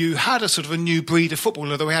 you had a sort of a new breed of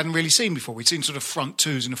footballer that we hadn't really seen before. We'd seen sort of front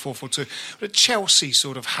 2s in a 4-4-2. But Chelsea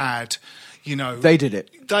sort of had... They did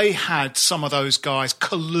it. They had some of those guys,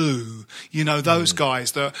 Kalou, those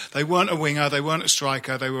guys that they weren't a winger, they weren't a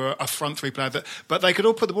striker, they were a front 3 player, but they could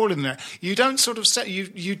all put the ball in there. You don't sort of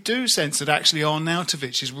you do sense that actually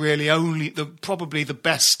Arnautovic is really probably the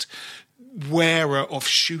best wearer of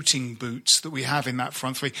shooting boots that we have in that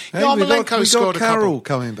front 3. Hey, Yarmolenko we scored got a Carroll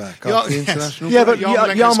couple. coming back Yeah, after the yes. international Yeah, break. but Yarmolenko scored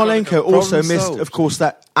a Yarmolenko couple. also Problem missed, solved. of course,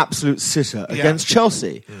 that absolute sitter against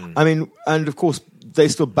Chelsea. I mean, and of course, they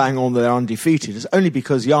still bang on that they're undefeated. It's only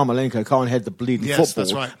because Yarmolenko can't head the bleeding Yes, football.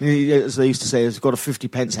 that's right. I mean, as they used to say, he's got a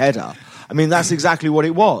 50-pence header. I mean, that's exactly what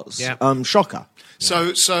it was. Yeah. Shocker.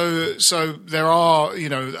 So there are,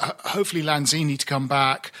 hopefully Lanzini to come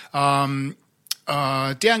back.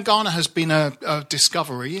 Diangana has been a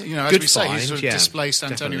discovery. As Good we say, he's find, sort of yeah, displaced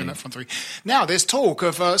Antonio in definitely. that front 3. Now there's talk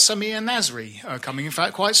of Samir Nasri coming. In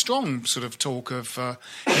fact, quite strong sort of talk of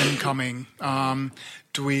him coming.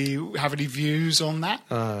 Do we have any views on that?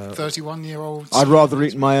 31-year-old. I'd rather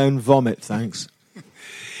eat my own vomit, thanks.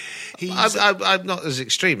 I'm not as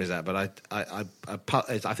extreme as that, but I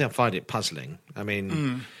think I find it puzzling. I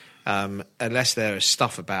mean, unless there is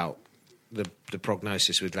stuff about the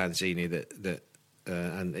prognosis with Lanzini that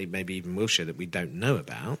and maybe even Wilshere that we don't know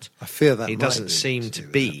about, I fear that he might doesn't be seem to to do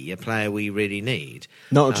with be a player we really need.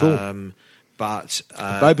 Not at all. But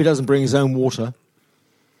I hope he doesn't bring his own water.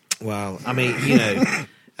 well, I mean,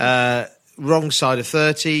 wrong side of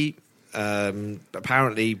 30.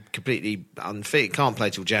 Apparently completely unfit. Can't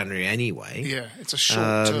play till January anyway. Yeah, it's a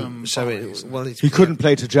short-term. It's He couldn't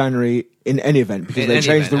play to January in any event because In they any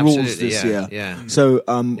changed event, the rules absolutely, this yeah, year. yeah. So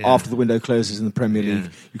after the window closes in the Premier League, Yeah.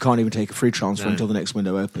 you can't even take a free transfer No. until the next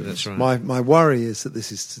window opens. That's right. My worry is that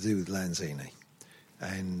this is to do with Lanzini.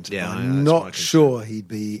 And Yeah, I'm that's my not concern. sure he'd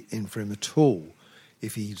be in for him at all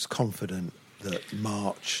if he's confident that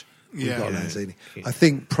March We've Yeah. got Yeah. Lanzini. I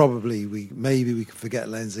think probably we can forget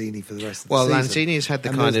Lanzini for the rest of the Well, season. Lanzini has had the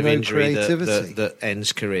And kind there's of no injury creativity. that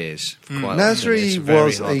ends careers. Quite often. Nasri It's very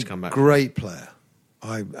was hard a to come back. great player.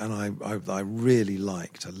 I really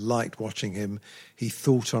liked. I liked watching him. He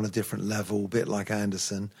thought on a different level, a bit like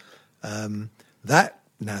Anderson. That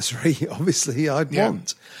Nasri, obviously, I'd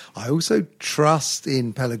want. I also trust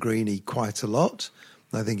in Pellegrini quite a lot.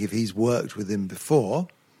 I think if he's worked with him before,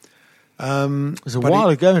 It's a while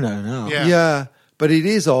ago now. Yeah. but it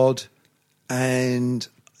is odd, and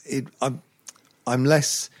I'm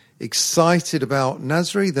less excited about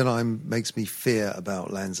Nasri than makes me fear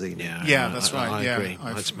about Lanzini. Yeah, that's right. I Yeah. agree.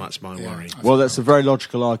 That's my worry. Well, that's a very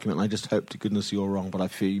logical argument. I just hope to goodness you're wrong, but I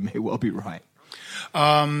fear you may well be right.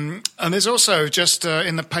 And there's also just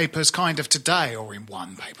in the papers kind of today, or in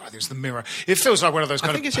one paper, I think it's the Mirror. It feels like one of those I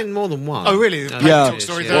kind think of... it's in more than one. Oh, really? The Yeah. paper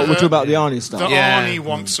story. Well, we're talking about the Arnie stuff. The Yeah. Arnie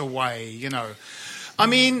wants away, you know. I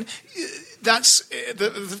mean, that's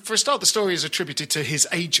for a start. The story is attributed to his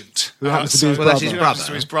agent, Who happens to be his Well, that's brother. his who happens brother.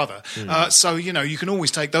 to his brother. So you know, you can always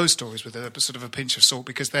take those stories with a sort of a pinch of salt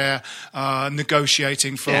because they're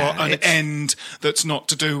negotiating for Yeah, an it's- end that's not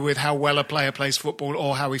to do with how well a player plays football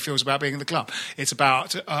or how he feels about being in the club. It's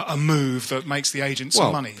about a move that makes the agent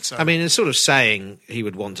some money. So. I mean, it's sort of saying he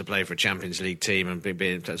would want to play for a Champions League team and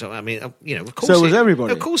be so, I mean, you know, of course. So was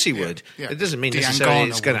everybody. Of course he would. Yeah. It doesn't mean Diangana necessarily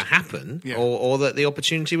it's going to would. happen, Yeah. or that the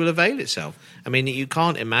opportunity will avail itself. I mean, you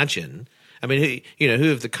can't imagine. I mean,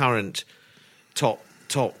 who of the current top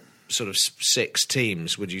sort of 6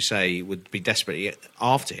 teams would you say would be desperately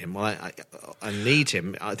after him? Well, I need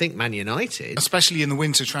him. I think Man United. especially in the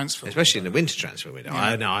winter transfer. Especially in the winter transfer window.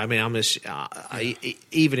 I know. I mean,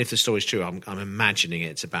 even if the story's true, I'm imagining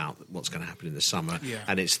it's about what's going to happen in the summer,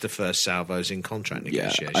 and it's the first salvos in contract Yeah,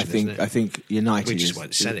 negotiation. I think isn't it? I think United. we just is-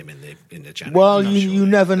 won't sell him in the January. Well, not you sure.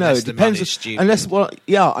 never know. Unless It the depends. money's stupid. Unless, well,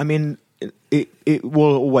 yeah. I mean, it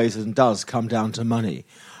will always and does come down to money.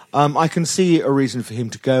 I can see a reason for him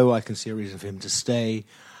to go. I can see a reason for him to stay.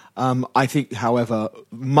 I think, however,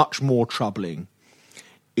 much more troubling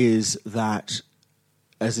is that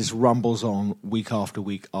as this rumbles on week after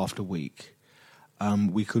week after week,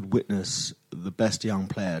 we could witness the best young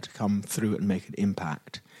player to come through and make an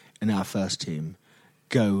impact in our first team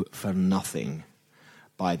go for nothing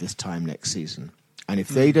by this time next season. And if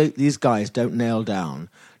these guys don't nail down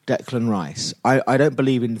Declan Rice, I don't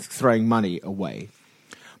believe in throwing money away.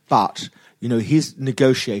 But, you know, his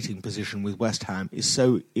negotiating position with West Ham is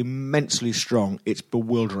so immensely strong, it's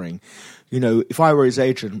bewildering. You know, if I were his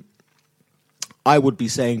agent, I would be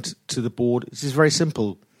saying to the board, this is very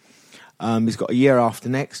simple. He's got a year after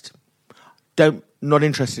next. Not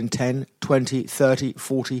interested in 10, 20, 30,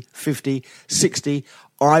 40, 50, 60.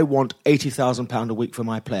 I want £80,000 a week for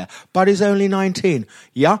my player. But he's only 19.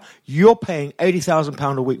 Yeah? You're paying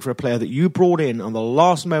 £80,000 a week for a player that you brought in on the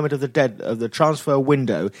last moment of the transfer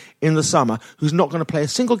window in the summer, who's not going to play a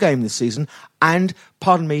single game this season, and,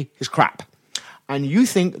 pardon me, is crap. And you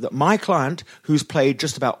think that my client, who's played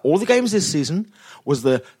just about all the games this season, was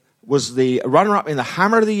the runner-up in the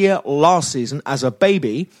Hammer of the Year last season as a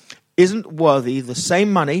baby, isn't worthy the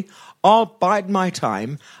same money. I'll bide my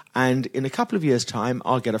time, and in a couple of years' time,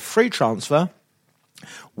 I'll get a free transfer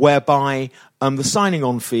whereby the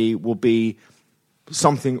signing-on fee will be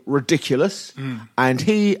something ridiculous, and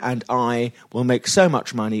he and I will make so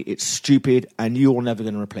much money, it's stupid, and you're never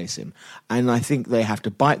going to replace him. And I think they have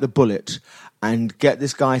to bite the bullet and get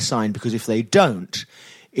this guy signed, because if they don't,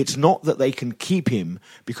 it's not that they can keep him,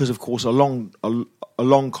 because, of course, a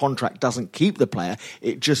long contract doesn't keep the player.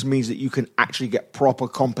 It just means that you can actually get proper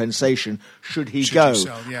compensation should he go. you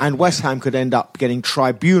sell, yeah. And West Ham could end up getting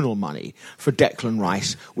tribunal money for Declan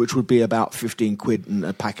Rice, which would be about 15 quid and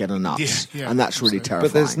a packet of nuts. Yeah, and that's really absolutely.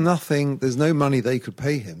 terrifying. But there's no money they could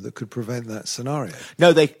pay him that could prevent that scenario.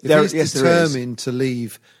 No, If he's yes, there is. determined to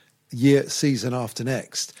leave season after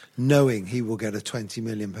next, knowing he will get a £20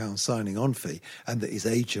 million signing on fee, and that his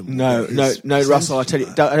agent will No, get no, his no, Russell, I tell you,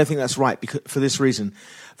 percentage of I don't think that's right, because for this reason.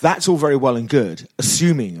 That's all very well and good,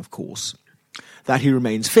 assuming, of course, that he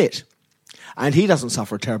remains fit. And he doesn't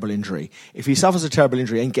suffer a terrible injury. If he suffers a terrible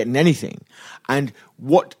injury, he ain't getting anything. And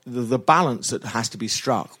what the balance that has to be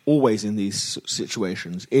struck always in these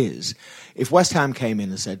situations is, if West Ham came in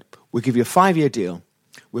and said, we'll give you a 5-year deal,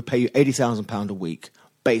 we'll pay you £80,000 a week,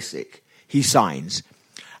 basic, he signs.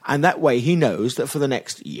 And that way he knows that for the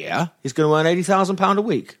next year, he's going to earn £80,000 a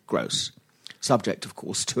week, gross. Subject, of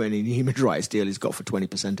course, to any Neiman Rice deal he's got for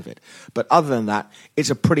 20% of it. But other than that,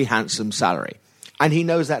 it's a pretty handsome salary. And he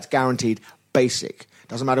knows that's guaranteed basic.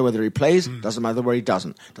 Doesn't matter whether he plays, doesn't matter whether he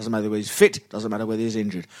doesn't. Doesn't matter whether he's fit, doesn't matter whether he's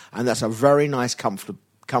injured. And that's a very nice comfort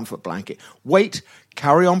blanket. Wait,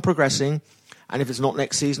 carry on progressing, and if it's not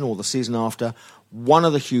next season or the season after, one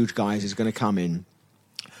of the huge guys is going to come in,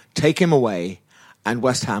 take him away, and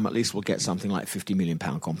West Ham at least will get something like £50 million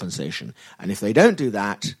compensation. And if they don't do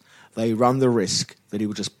that, they run the risk that he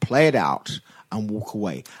will just play it out and walk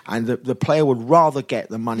away. And the player would rather get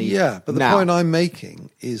the money. Yeah, but the now. point I'm making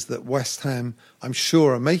is that West Ham, I'm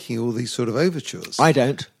sure, are making all these sort of overtures. I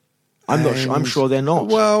don't. I'm sure they're not.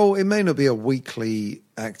 Well, it may not be a weekly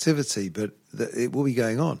activity, but it will be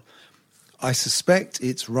going on. I suspect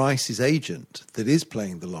it's Rice's agent that is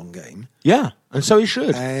playing the long game. Yeah, and so he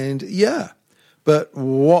should. And but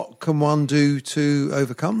what can one do to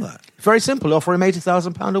overcome that? Very simple. Offer him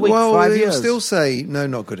 £80,000 a week for 5 years. Well, still say, no,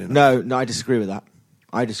 not good enough. No, I disagree with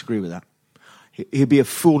that. He'd be a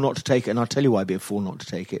fool not to take it, and I'll tell you why he'd be a fool not to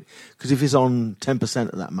take it. Because if he's on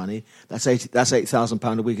 10% of that money, that's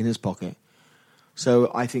 £8,000 a week in his pocket. So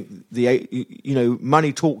I think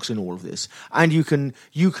money talks in all of this, and you can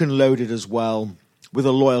load it as well with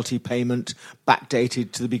a loyalty payment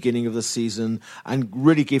backdated to the beginning of the season and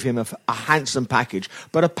really give him a handsome package,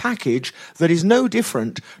 but a package that is no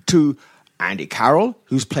different to Andy Carroll,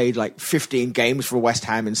 who's played like 15 games for West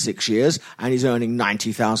Ham in 6 years and he's earning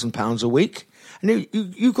 £90,000 a week. And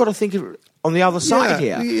you've got to think of on the other side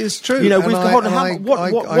here. It's true. What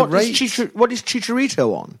is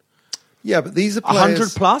Chicharito on? Yeah, but these are players... 100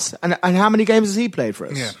 plus? And how many games has he played for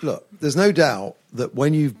us? Yeah. Look, there's no doubt that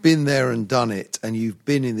when you've been there and done it, and you've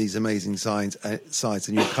been in these amazing sides, and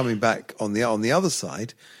you're coming back on the other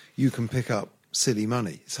side, you can pick up silly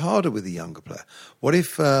money. It's harder with a younger player. What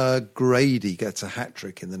if Grady gets a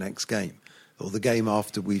hat-trick in the next game, or the game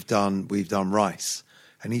after we've done Rice,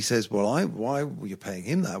 and he says, well, why were you paying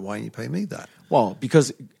him that? Why aren't you paying me that? Well,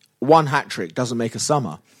 because one hat-trick doesn't make a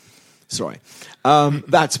summer. Sorry.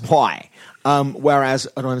 That's why. Whereas,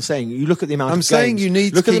 what I'm saying, you look at the amount of games. I'm saying you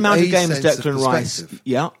need to keep the amount of games Declan Rice.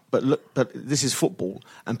 Yeah, but this is football,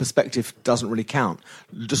 and perspective doesn't really count.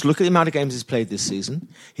 Just look at the amount of games he's played this season.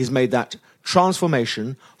 He's made that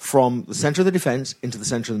transformation from the centre of the defence into the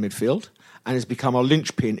centre of the midfield, and has become a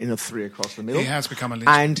linchpin in a three across the middle. He has become a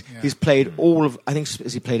linchpin. And he's played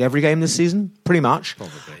has he played every game this season? Pretty much.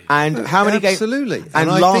 Probably. And how many games? Absolutely. And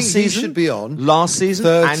I last think season, he should be on last season,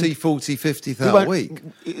 30, 40, 50,000 a week.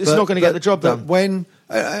 It's not going to get the job done.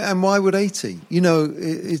 And why would 80?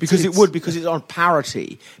 Because it's on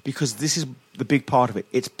parity. Because this is the big part of it.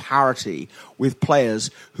 It's parity with players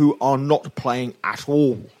who are not playing at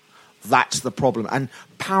all. That's the problem. And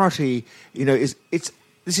parity,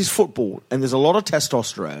 this is football, and there's a lot of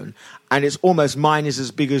testosterone, and it's almost mine is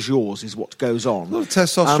as big as yours, is what goes on. A lot of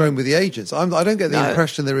testosterone with the agents. I don't get the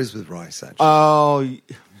impression there is with Rice, actually. Oh,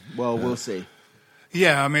 well, we'll see.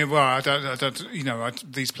 Yeah, I mean, well, I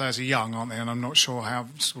don't. These players are young, aren't they? And I'm not sure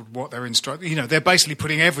what they're instructing. They're basically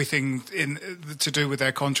putting everything in to do with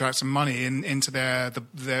their contracts and money into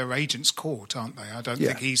their agent's court, aren't they? I don't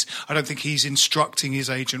think he's instructing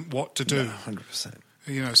his agent what to do. 100%.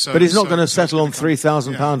 But he's not going to settle on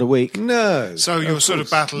 £3,000 a week. No. So you're sort of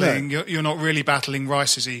battling. No. You're not really battling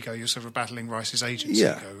Rice's ego. You're sort of battling Rice's agent's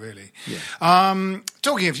ego, really. Yeah.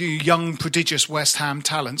 Talking of you young, prodigious West Ham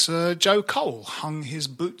talents, Joe Cole hung his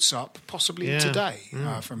boots up possibly today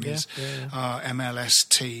from his MLS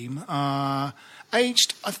team.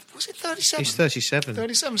 Aged, was it 37? He's 37.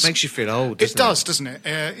 37. Makes you feel old, doesn't it? It does, doesn't it?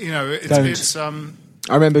 It's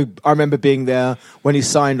I remember being there when he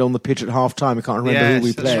signed on the pitch at half time. I can't remember who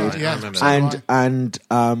we played. Right. Yeah, I remember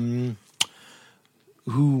and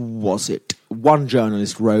who was it? One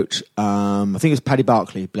journalist wrote, I think it was Paddy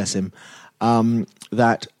Barclay, bless him,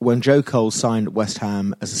 that when Joe Cole signed at West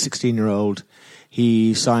Ham as a 16-year-old,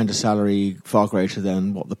 he signed a salary far greater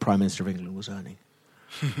than what the Prime Minister of England was earning.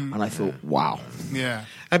 And I thought, wow. Yeah.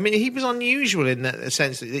 I mean, he was unusual in that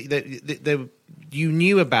sense that you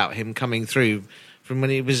knew about him coming through from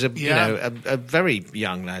when he was a very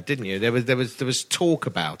young lad, didn't you? There was talk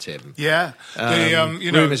about him. Yeah.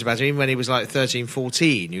 Rumours about him, even when he was like 13,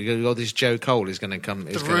 14. You go, this Joe Cole is going to come.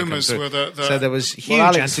 The rumours were that... So there was huge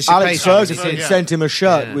anticipation. Alex Ferguson sent him a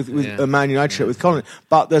shirt with a Man United shirt with Colin.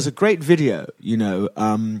 But there's a great video,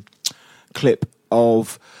 clip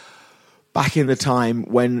of... back in the time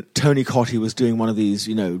when Tony Cottee was doing one of these,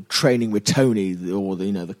 training with Tony or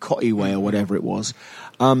the Cottee way or whatever it was,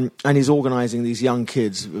 and he's organising these young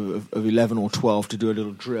kids of 11 or 12 to do a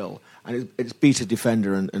little drill, and it's beat a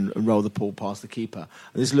defender and roll the ball past the keeper.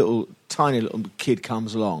 And this tiny little kid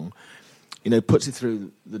comes along, puts it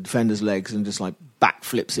through the defender's legs and just like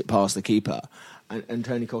backflips it past the keeper, and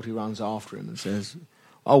Tony Cottee runs after him and says,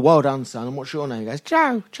 "Oh, well done, son. And what's your name?" He goes,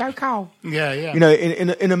 Joe Cole. Yeah.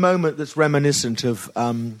 In a moment that's reminiscent of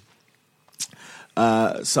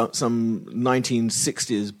some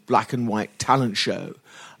 1960s black and white talent show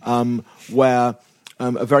where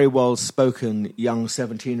a very well-spoken young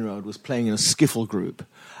 17-year-old was playing in a skiffle group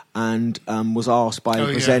and was asked by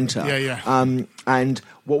the presenter, and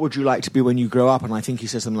what would you like to be when you grow up? And I think he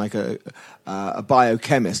said something like a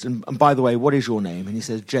biochemist. And by the way, what is your name? And he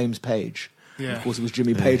says, James Page. Yeah. Of course, it was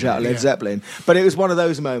Jimmy Page out of Led Zeppelin. But it was one of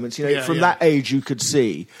those moments, from that age you could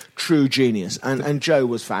see true genius. And Joe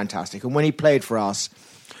was fantastic. And when he played for us,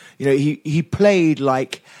 he played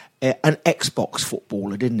like an Xbox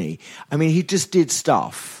footballer, didn't he? I mean, he just did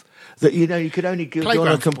stuff that, you could only do on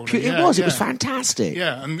a computer. It was fantastic.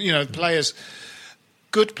 Yeah, and,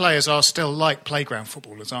 good players are still like playground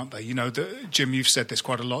footballers, aren't they? Jim, you've said this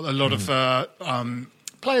quite a lot. A lot of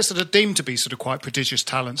players that are deemed to be sort of quite prodigious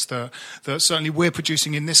talents that certainly we're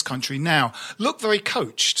producing in this country now look very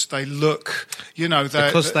coached. They look,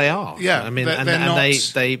 because they are. Yeah, I mean,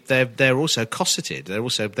 they're also cosseted. They're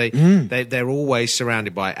also they're always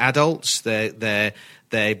surrounded by adults.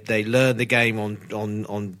 They learn the game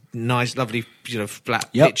on nice, lovely,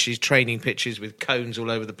 flat pitches, training pitches with cones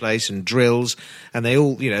all over the place and drills, and they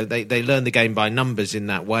all, they learn the game by numbers in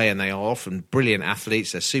that way, and they are often brilliant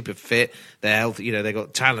athletes. They're super fit, they're healthy, they've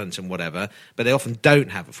got talent and whatever, but they often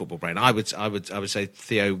don't have a football brain. I would say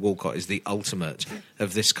Theo Walcott is the ultimate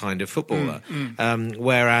of this kind of footballer.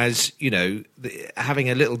 Whereas, having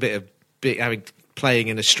a little bit of playing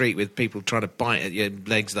in a street with people trying to bite at your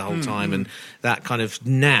legs the whole time, and that kind of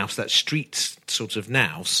nous, that street sort of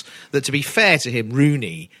nous, that, to be fair to him,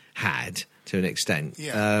 Rooney had to an extent,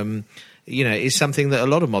 is something that a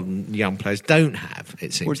lot of modern young players don't have,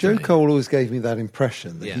 it seems. Well, Joe Cole always gave me that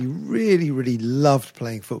impression that he really, really loved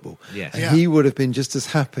playing football. Yes. And he would have been just as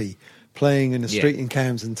happy playing in a street in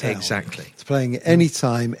Camden Town. Exactly. As playing any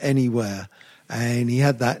time, anywhere. And he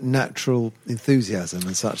had that natural enthusiasm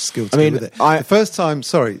and such skill to go with it. The first time,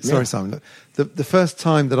 sorry, Simon. The first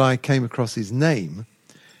time that I came across his name,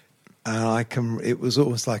 it was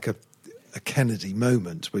almost like a Kennedy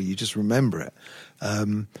moment where you just remember it.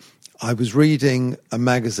 I was reading a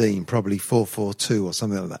magazine, probably 442 or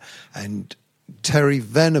something like that, and Terry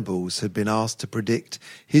Venables had been asked to predict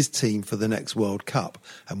his team for the next World Cup,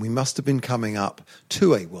 and we must have been coming up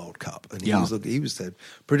to a World Cup. And he was said,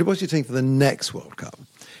 "What's your team for the next World Cup?"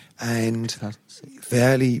 And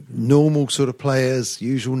fairly normal sort of players,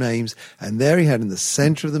 usual names, and there he had in the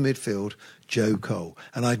centre of the midfield Joe Cole,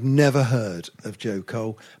 and I'd never heard of Joe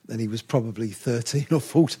Cole, and he was probably 13 or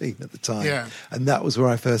 14 at the time, and that was where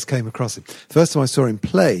I first came across him. The first time I saw him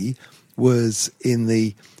play was in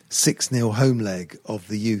the 6-0 home leg of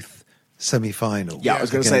the youth semi-final. Yeah, I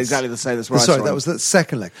was going to say exactly the same. That's right. Sorry, that was the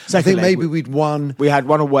second leg. I think maybe we'd won. We had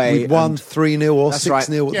one away. We'd won 3-0 or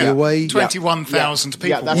 6-0 at the away. 21,000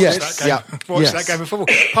 people watched that game of football.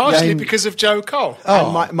 Partially because of Joe Cole.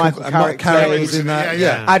 Oh, and Michael Carrick was in that.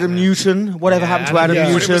 Adam Newton. Whatever happened to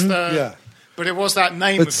Adam Newton? But it was that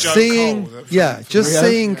name of Joe Cole.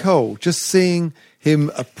 Seeing Cole, just seeing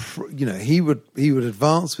him, he would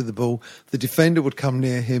advance with the ball, the defender would come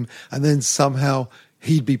near him, and then somehow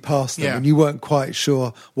he'd be past them, and you weren't quite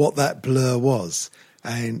sure what that blur was,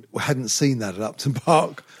 and hadn't seen that at Upton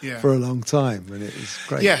Park for a long time, and it was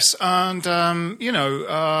great. Yes, and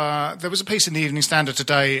there was a piece in the Evening Standard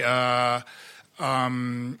today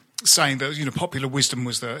saying that popular wisdom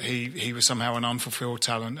was that he was somehow an unfulfilled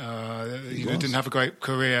talent, didn't have a great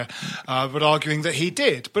career, but arguing that he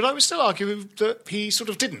did. But I would still argue that he sort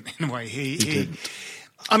of didn't, in a way. He didn't.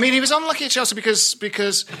 I mean, he was unlucky at Chelsea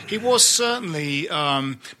because he was certainly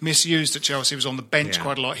misused at Chelsea. He was on the bench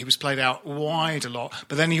quite a lot. He was played out wide a lot.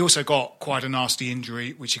 But then he also got quite a nasty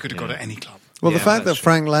injury, which he could have got at any club. Well, the fact that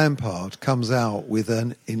Frank Lampard comes out with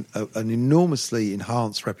an enormously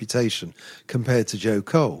enhanced reputation compared to Joe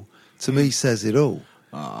Cole, to me, says it all.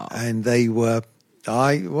 And they were...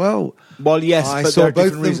 I saw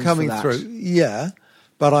both of them coming through. Yeah.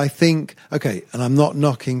 But I think, and I'm not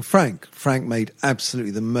knocking Frank. Frank made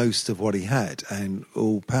absolutely the most of what he had, and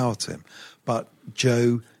all power to him. But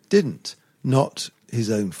Joe didn't. Not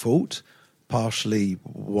his own fault. Partially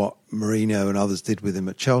what Mourinho and others did with him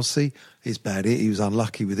at Chelsea is bad. He was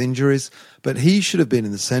unlucky with injuries. But he should have been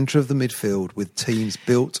in the centre of the midfield with teams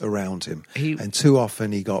built around him. And too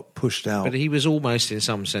often he got pushed out. But he was almost, in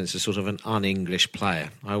some sense, a sort of an un-English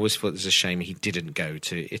player. I always thought it was a shame he didn't go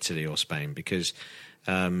to Italy or Spain, because...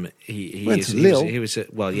 he went to Lille. He was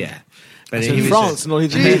but it's in France,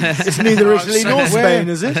 it's neither Italy nor Spain,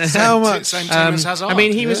 is it? How much? Same team as Hazard. I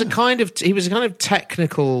mean, he was a kind of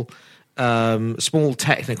technical, small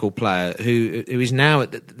technical player who is now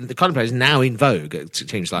the kind of player is now in vogue at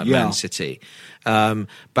teams like Man City,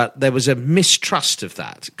 But there was a mistrust of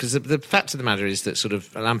that, because the fact of the matter is that sort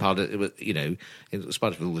of Lampard, in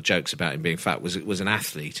spite of all the jokes about him being fat, was an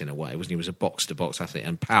athlete in a way, wasn't he? He was a box-to-box athlete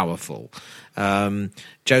and powerful.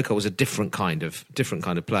 Joe Cole was a different kind of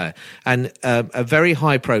player, and a very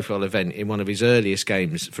high-profile event in one of his earliest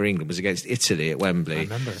games for England was against Italy at Wembley,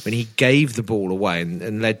 when he gave the ball away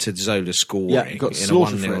and led to Zola scoring in a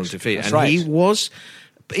 1-0 defeat. That's and right. he was.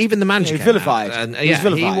 Even the manager came vilified. out, and He was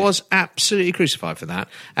vilified. he was absolutely crucified for that.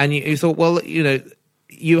 And you thought, well,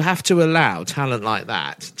 you have to allow talent like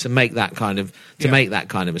that to make that kind of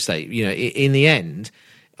mistake. In the end,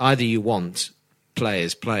 either you want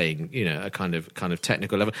players playing, a kind of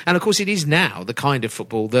technical level, and of course, it is now the kind of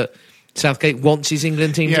football that Southgate wants his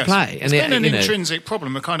England team to play. It's been an intrinsic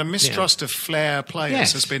problem. A kind of mistrust of flair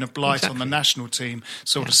players has been a blight on the national team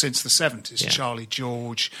since the 70s. Yeah. Charlie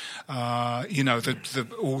George, all the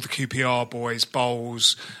QPR boys,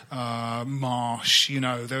 Bowles, Marsh.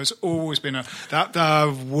 There's always been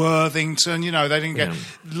that Worthington. They didn't get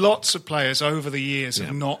lots of players over the years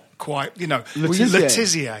have not quite.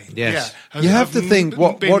 Letizia. Yes. You have to think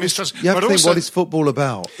what is football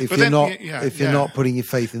about if you're not putting your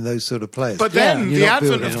faith in those sort of players. But then You're the not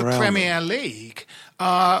advent building of the around Premier them. League,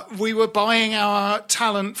 we were buying our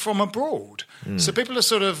talent from abroad. So people are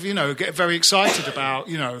sort of, get very excited about,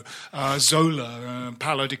 Zola,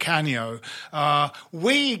 Paolo Di Canio.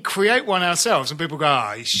 We create one ourselves, and people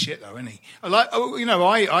go, he's shit though, isn't he?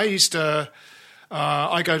 I used to.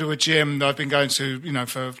 I go to a gym that I've been going to,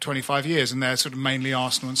 for 25 years, and they're sort of mainly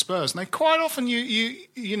Arsenal and Spurs. And they quite often,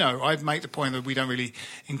 I make the point that we don't really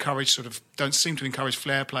don't seem to encourage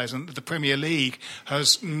flair players, and the Premier League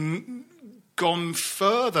has gone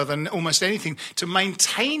further than almost anything to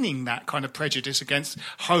maintaining that kind of prejudice against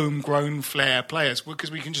homegrown flair players,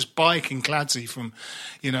 because we can just buy Kinkladze from,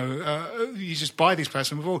 you just buy these players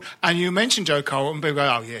from abroad. And you mentioned Joe Cole, and people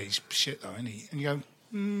go, oh yeah, he's shit though, isn't he? And you go,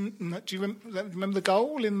 do you remember the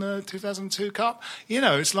goal in the 2002 Cup?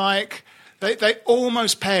 It's like they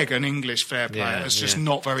almost peg an English flair player as just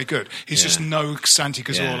not very good. He's just no Santi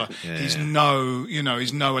Cazorla. He's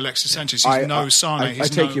no Alexis Sanchez. He's no Sane. I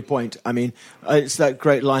take your point. I mean, it's that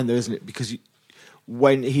great line though, isn't it? Because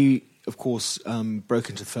when he, of course, broke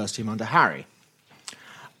into the first team under Harry,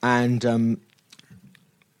 and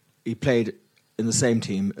he played in the same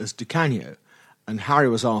team as Di Canio, and Harry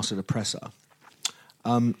was asked at a presser,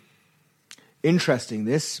 interesting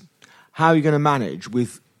this, how are you going to manage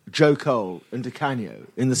with Joe Cole and Di Canio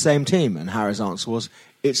in the same team? And Harry's answer was,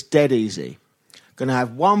 it's dead easy. Going to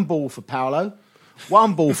have one ball for Paolo,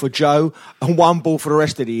 one ball for Joe, and one ball for the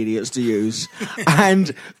rest of the idiots to use.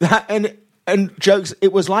 and jokes,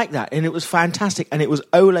 it was like that, and it was fantastic, and it was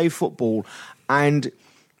Ole football. And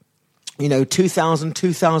 2000,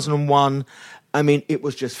 2001, I mean, it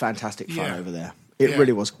was just fantastic fun over there. It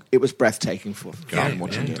really was. It was breathtaking for fun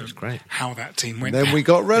watching it. It was great. How that team went. Then we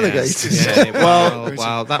got relegated. Well,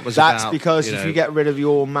 that was that's about, because if you get rid of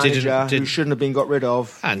your manager who shouldn't have been got rid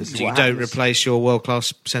of, and this is you what don't happens. replace your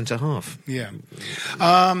world-class centre-half. Yeah.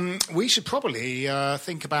 We should probably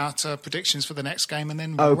think about predictions for the next game and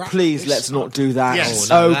then Oh, wrap please, this let's up. not do that. Yes.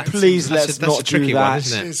 Please, let's that's not a tricky do that.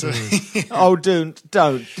 one, isn't it? Oh, don't,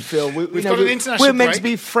 Phil. We've got an international we're meant break. to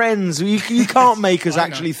be friends. You can't make us I know.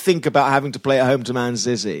 actually think about having to play at home to Man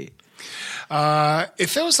City. It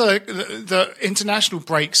feels like the international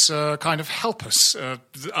breaks kind of help us.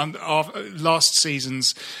 Last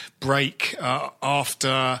season's break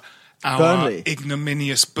after our Burnley.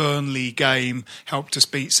 ignominious Burnley game helped us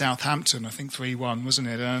beat Southampton, I think 3-1, wasn't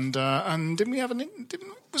it? And didn't we have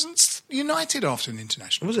wasn't United after an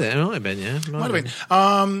international? Was it? It might have been, yeah. Might have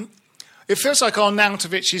been. It feels like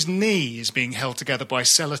Arnautovic's knee is being held together by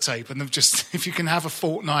sellotape, and if you can have a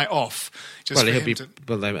fortnight off, just Well, for he'll him be.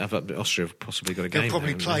 Well, they have Austria have possibly got a game. they'll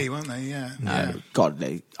probably there, play, won't they? Yeah. No, Yeah. God,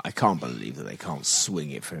 I can't believe that they can't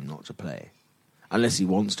swing it for him not to play, unless he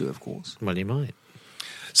wants to, of course. Well, you might.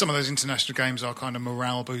 Some of those international games are kind of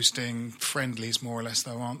morale-boosting friendlies, more or less,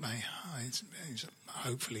 though, aren't they?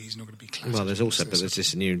 Hopefully, he's not going to be classic. Well, there's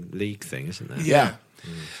this new league thing, isn't there? Yeah.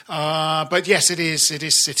 But yes, it is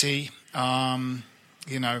City. Tough,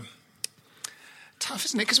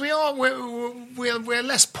 isn't it? Because we're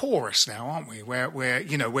less porous now, aren't we?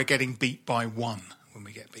 We're getting beat by one when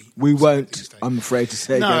we get beat. We won't, these days. I'm afraid to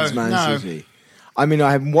say, No, against Man no. City. I mean,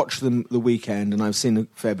 I haven't watched them the weekend, and I've seen a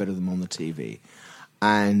fair bit of them on the TV,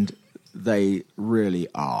 and they really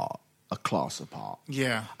are a class apart.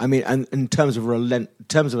 Yeah. I mean, and in terms of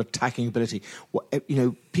attacking ability,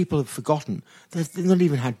 people have forgotten they've not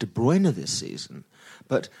even had De Bruyne this season,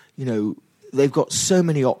 but they've got so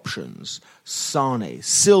many options. Sane,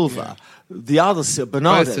 Silva, the other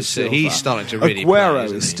Bernardo Silva. He's starting to really Aguero play,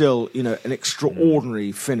 isn't is he? still, an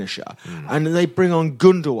extraordinary finisher. And they bring on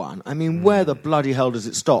Gundogan. I mean, where the bloody hell does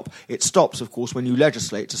it stop? It stops, of course, when you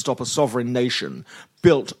legislate to stop a sovereign nation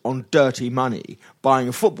built on dirty money buying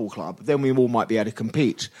a football club. Then we all might be able to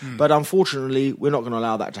compete. But unfortunately, we're not going to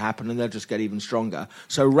allow that to happen, and they'll just get even stronger.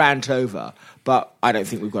 So rant over. But I don't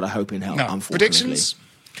think we've got a hope in hell, No. unfortunately. Predictions?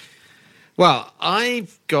 Well,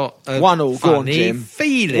 I've got a 1-1. Go on, funny Jim.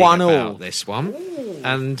 feeling 1-1. about this one,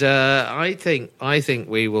 and I think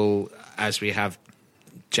we will, as we have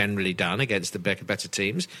generally done against the better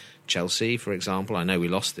teams, Chelsea, for example. I know we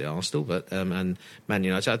lost the Arsenal, but and Man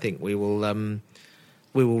United. I think we will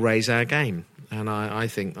raise our game, and I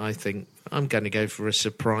think I'm going to go for a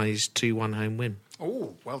surprise 2-1 home win.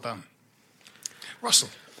 Oh, well done. Russell?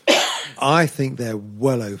 I think they're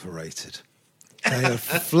well overrated. They are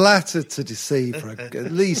flattered to deceive for at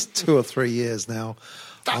least 2 or 3 years now.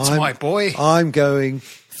 That's my boy. I'm going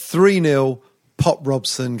 3-0, Pop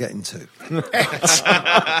Robson getting 2. What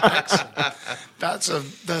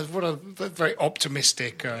a very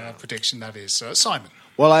optimistic prediction that is. Simon?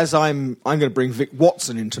 Well, as I'm going to bring Vic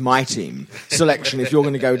Watson into my team selection. If you're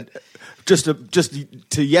going to go just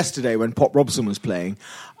to yesterday when Pop Robson was playing,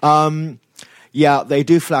 yeah, they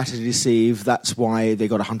do flatter to deceive. That's why they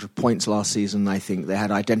got 100 points last season. I think they had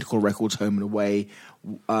identical records home and away.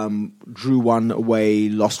 Drew one away,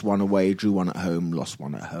 lost one away. Drew one at home, lost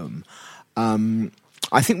one at home.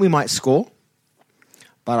 I think we might score,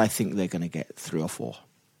 but I think they're going to get 3 or 4.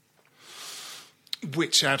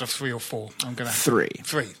 Which out of 3 or 4? I'm going to 3.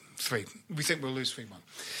 3. We think we'll lose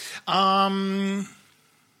 3-1.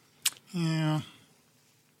 Yeah.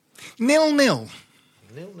 0-0.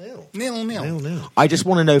 0-0. I just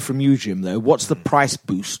want to know from you, Jim, though, what's the price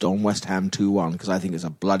boost on West Ham 2-1? Because I think it's a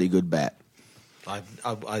bloody good bet. I'm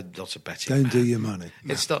not a betting Don't man. do your money.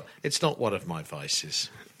 It's not one of my vices.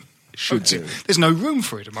 Should do. There's no room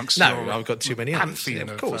for it amongst No, your I've got too many others. pantheon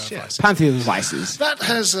Yeah, of course, yeah. vices. Pantheon of Vices. That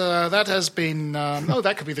has been.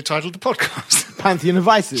 That could be the title of the podcast. Pantheon of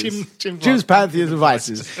Vices. Jim's Pantheon of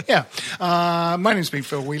Vices. Yeah. My name's been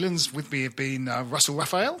Phil Whelans. With me have been Russell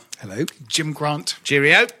Raphael. Hello. Jim Grant.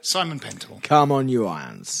 Cheerio. Simon Pentle. Come on, you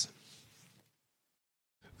irons.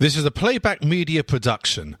 This is a Playback Media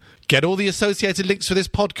production. Get all the associated links for this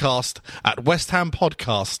podcast at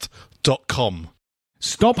westhampodcast.com.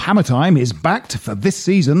 Stop Hammer Time is backed for this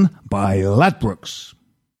season by Ladbrokes.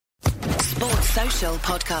 Sports Social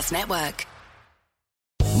Podcast Network.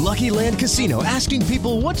 Lucky Land Casino, asking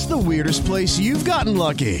people, what's the weirdest place you've gotten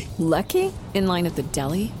lucky? Lucky? In line at the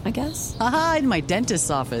deli, I guess? Aha, in my dentist's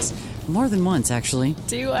office. More than once, actually.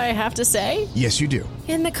 Do I have to say? Yes, you do.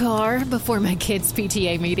 In the car before my kids'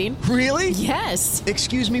 PTA meeting. Really? Yes.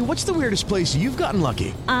 Excuse me, what's the weirdest place you've gotten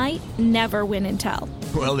lucky? I never win and tell.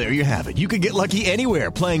 Well, there you have it. You can get lucky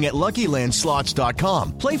anywhere, playing at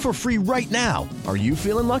LuckyLandSlots.com. Play for free right now. Are you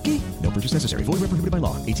feeling lucky? No purchase necessary. Void where prohibited by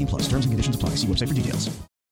law. 18+. Terms and conditions apply. See website for details.